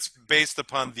 I think Yeah. it's based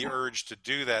upon the urge to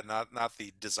do that, not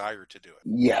the desire to do it.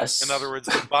 Yes. In other words,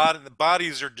 the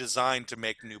bodies are designed to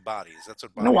make new bodies. That's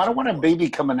what bodies No, I don't are want a for. baby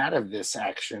coming out of this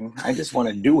action. I just want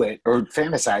to do it or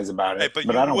fantasize about Hey, it. but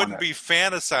but you I don't wouldn't want to. be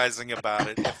fantasizing about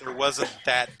it if there wasn't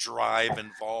that drive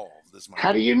involved. Is my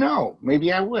How do you know?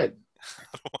 Maybe I would.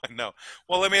 I know.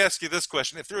 Well, let me ask you this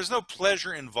question. If there was no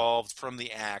pleasure involved from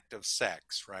the act of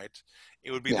sex, right,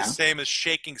 it would be Yeah. the same as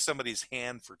shaking somebody's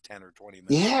hand for 10 or 20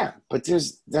 minutes. Yeah, but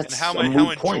that's And how a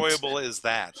moot enjoyable point. is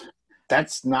that?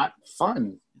 That's not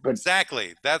fun. But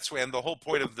Exactly. That's when the whole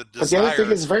point of the but the other desire,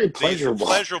 thing is very the pleasurable.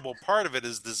 pleasurable part of it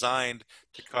is designed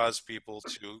to cause people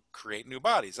to create new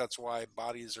bodies. That's why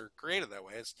bodies are created that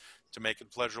way, is to make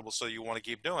it pleasurable, so you want to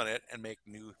keep doing it and make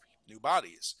new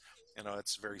bodies. You know,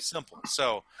 it's very simple.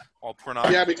 So, all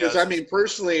pornography. Yeah, because does I mean,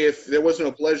 personally, if there was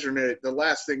no pleasure in it, the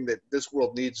last thing that this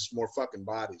world needs is more fucking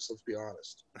bodies. Let's be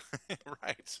honest.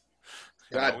 right.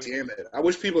 You God know, damn it! I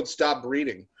wish people would stop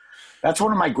breeding. That's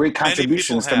one of my great many people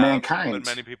contributions to have, mankind. but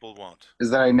many people won't. Is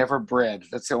that I never bred.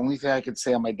 That's the only thing I could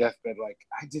say on my deathbed. Like,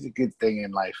 I did a good thing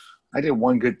in life. I did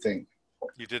one good thing.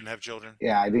 You didn't have children.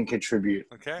 Yeah, I didn't contribute.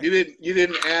 Okay. You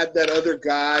didn't add that other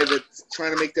guy that's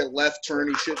trying to make that left turn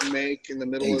he shouldn't make in the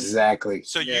middle Exactly.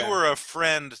 So Yeah. you were a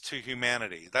friend to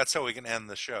humanity. That's how we can end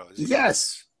the show.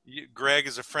 Yes. Greg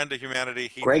is a friend to humanity.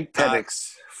 He Greg did not-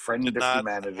 Pettix, friend did of not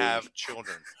humanity. have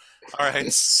children. All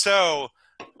right. So,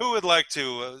 who would like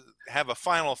to have a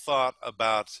final thought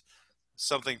about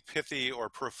something pithy or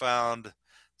profound,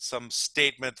 some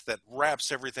statement that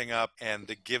wraps everything up and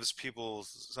that gives people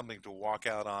something to walk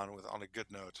out on a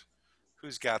good note?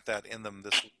 Who's got that in them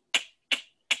this week?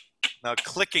 Now,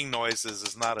 clicking noises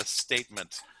is not a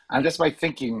statement. I'm just by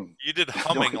thinking. You did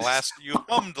humming you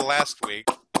hummed last week.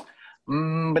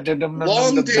 Long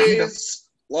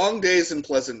days and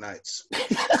pleasant nights.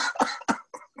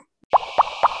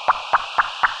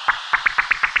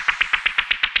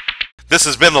 This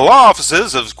has been the law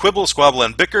offices of Quibble, Squabble,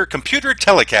 and Bicker Computer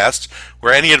Telecast,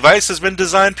 where any advice has been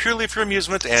designed purely for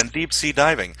amusement and deep-sea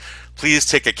diving. Please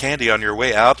take a candy on your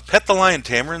way out, pet the lion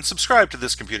tamer, and subscribe to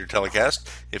this computer telecast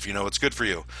if you know it's good for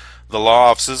you. The law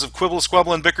offices of Quibble,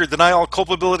 Squabble, and Bicker deny all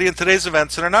culpability in today's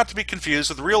events and are not to be confused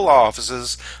with real law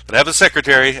offices that have a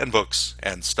secretary and books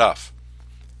and stuff.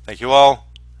 Thank you all.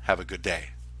 Have a good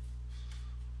day.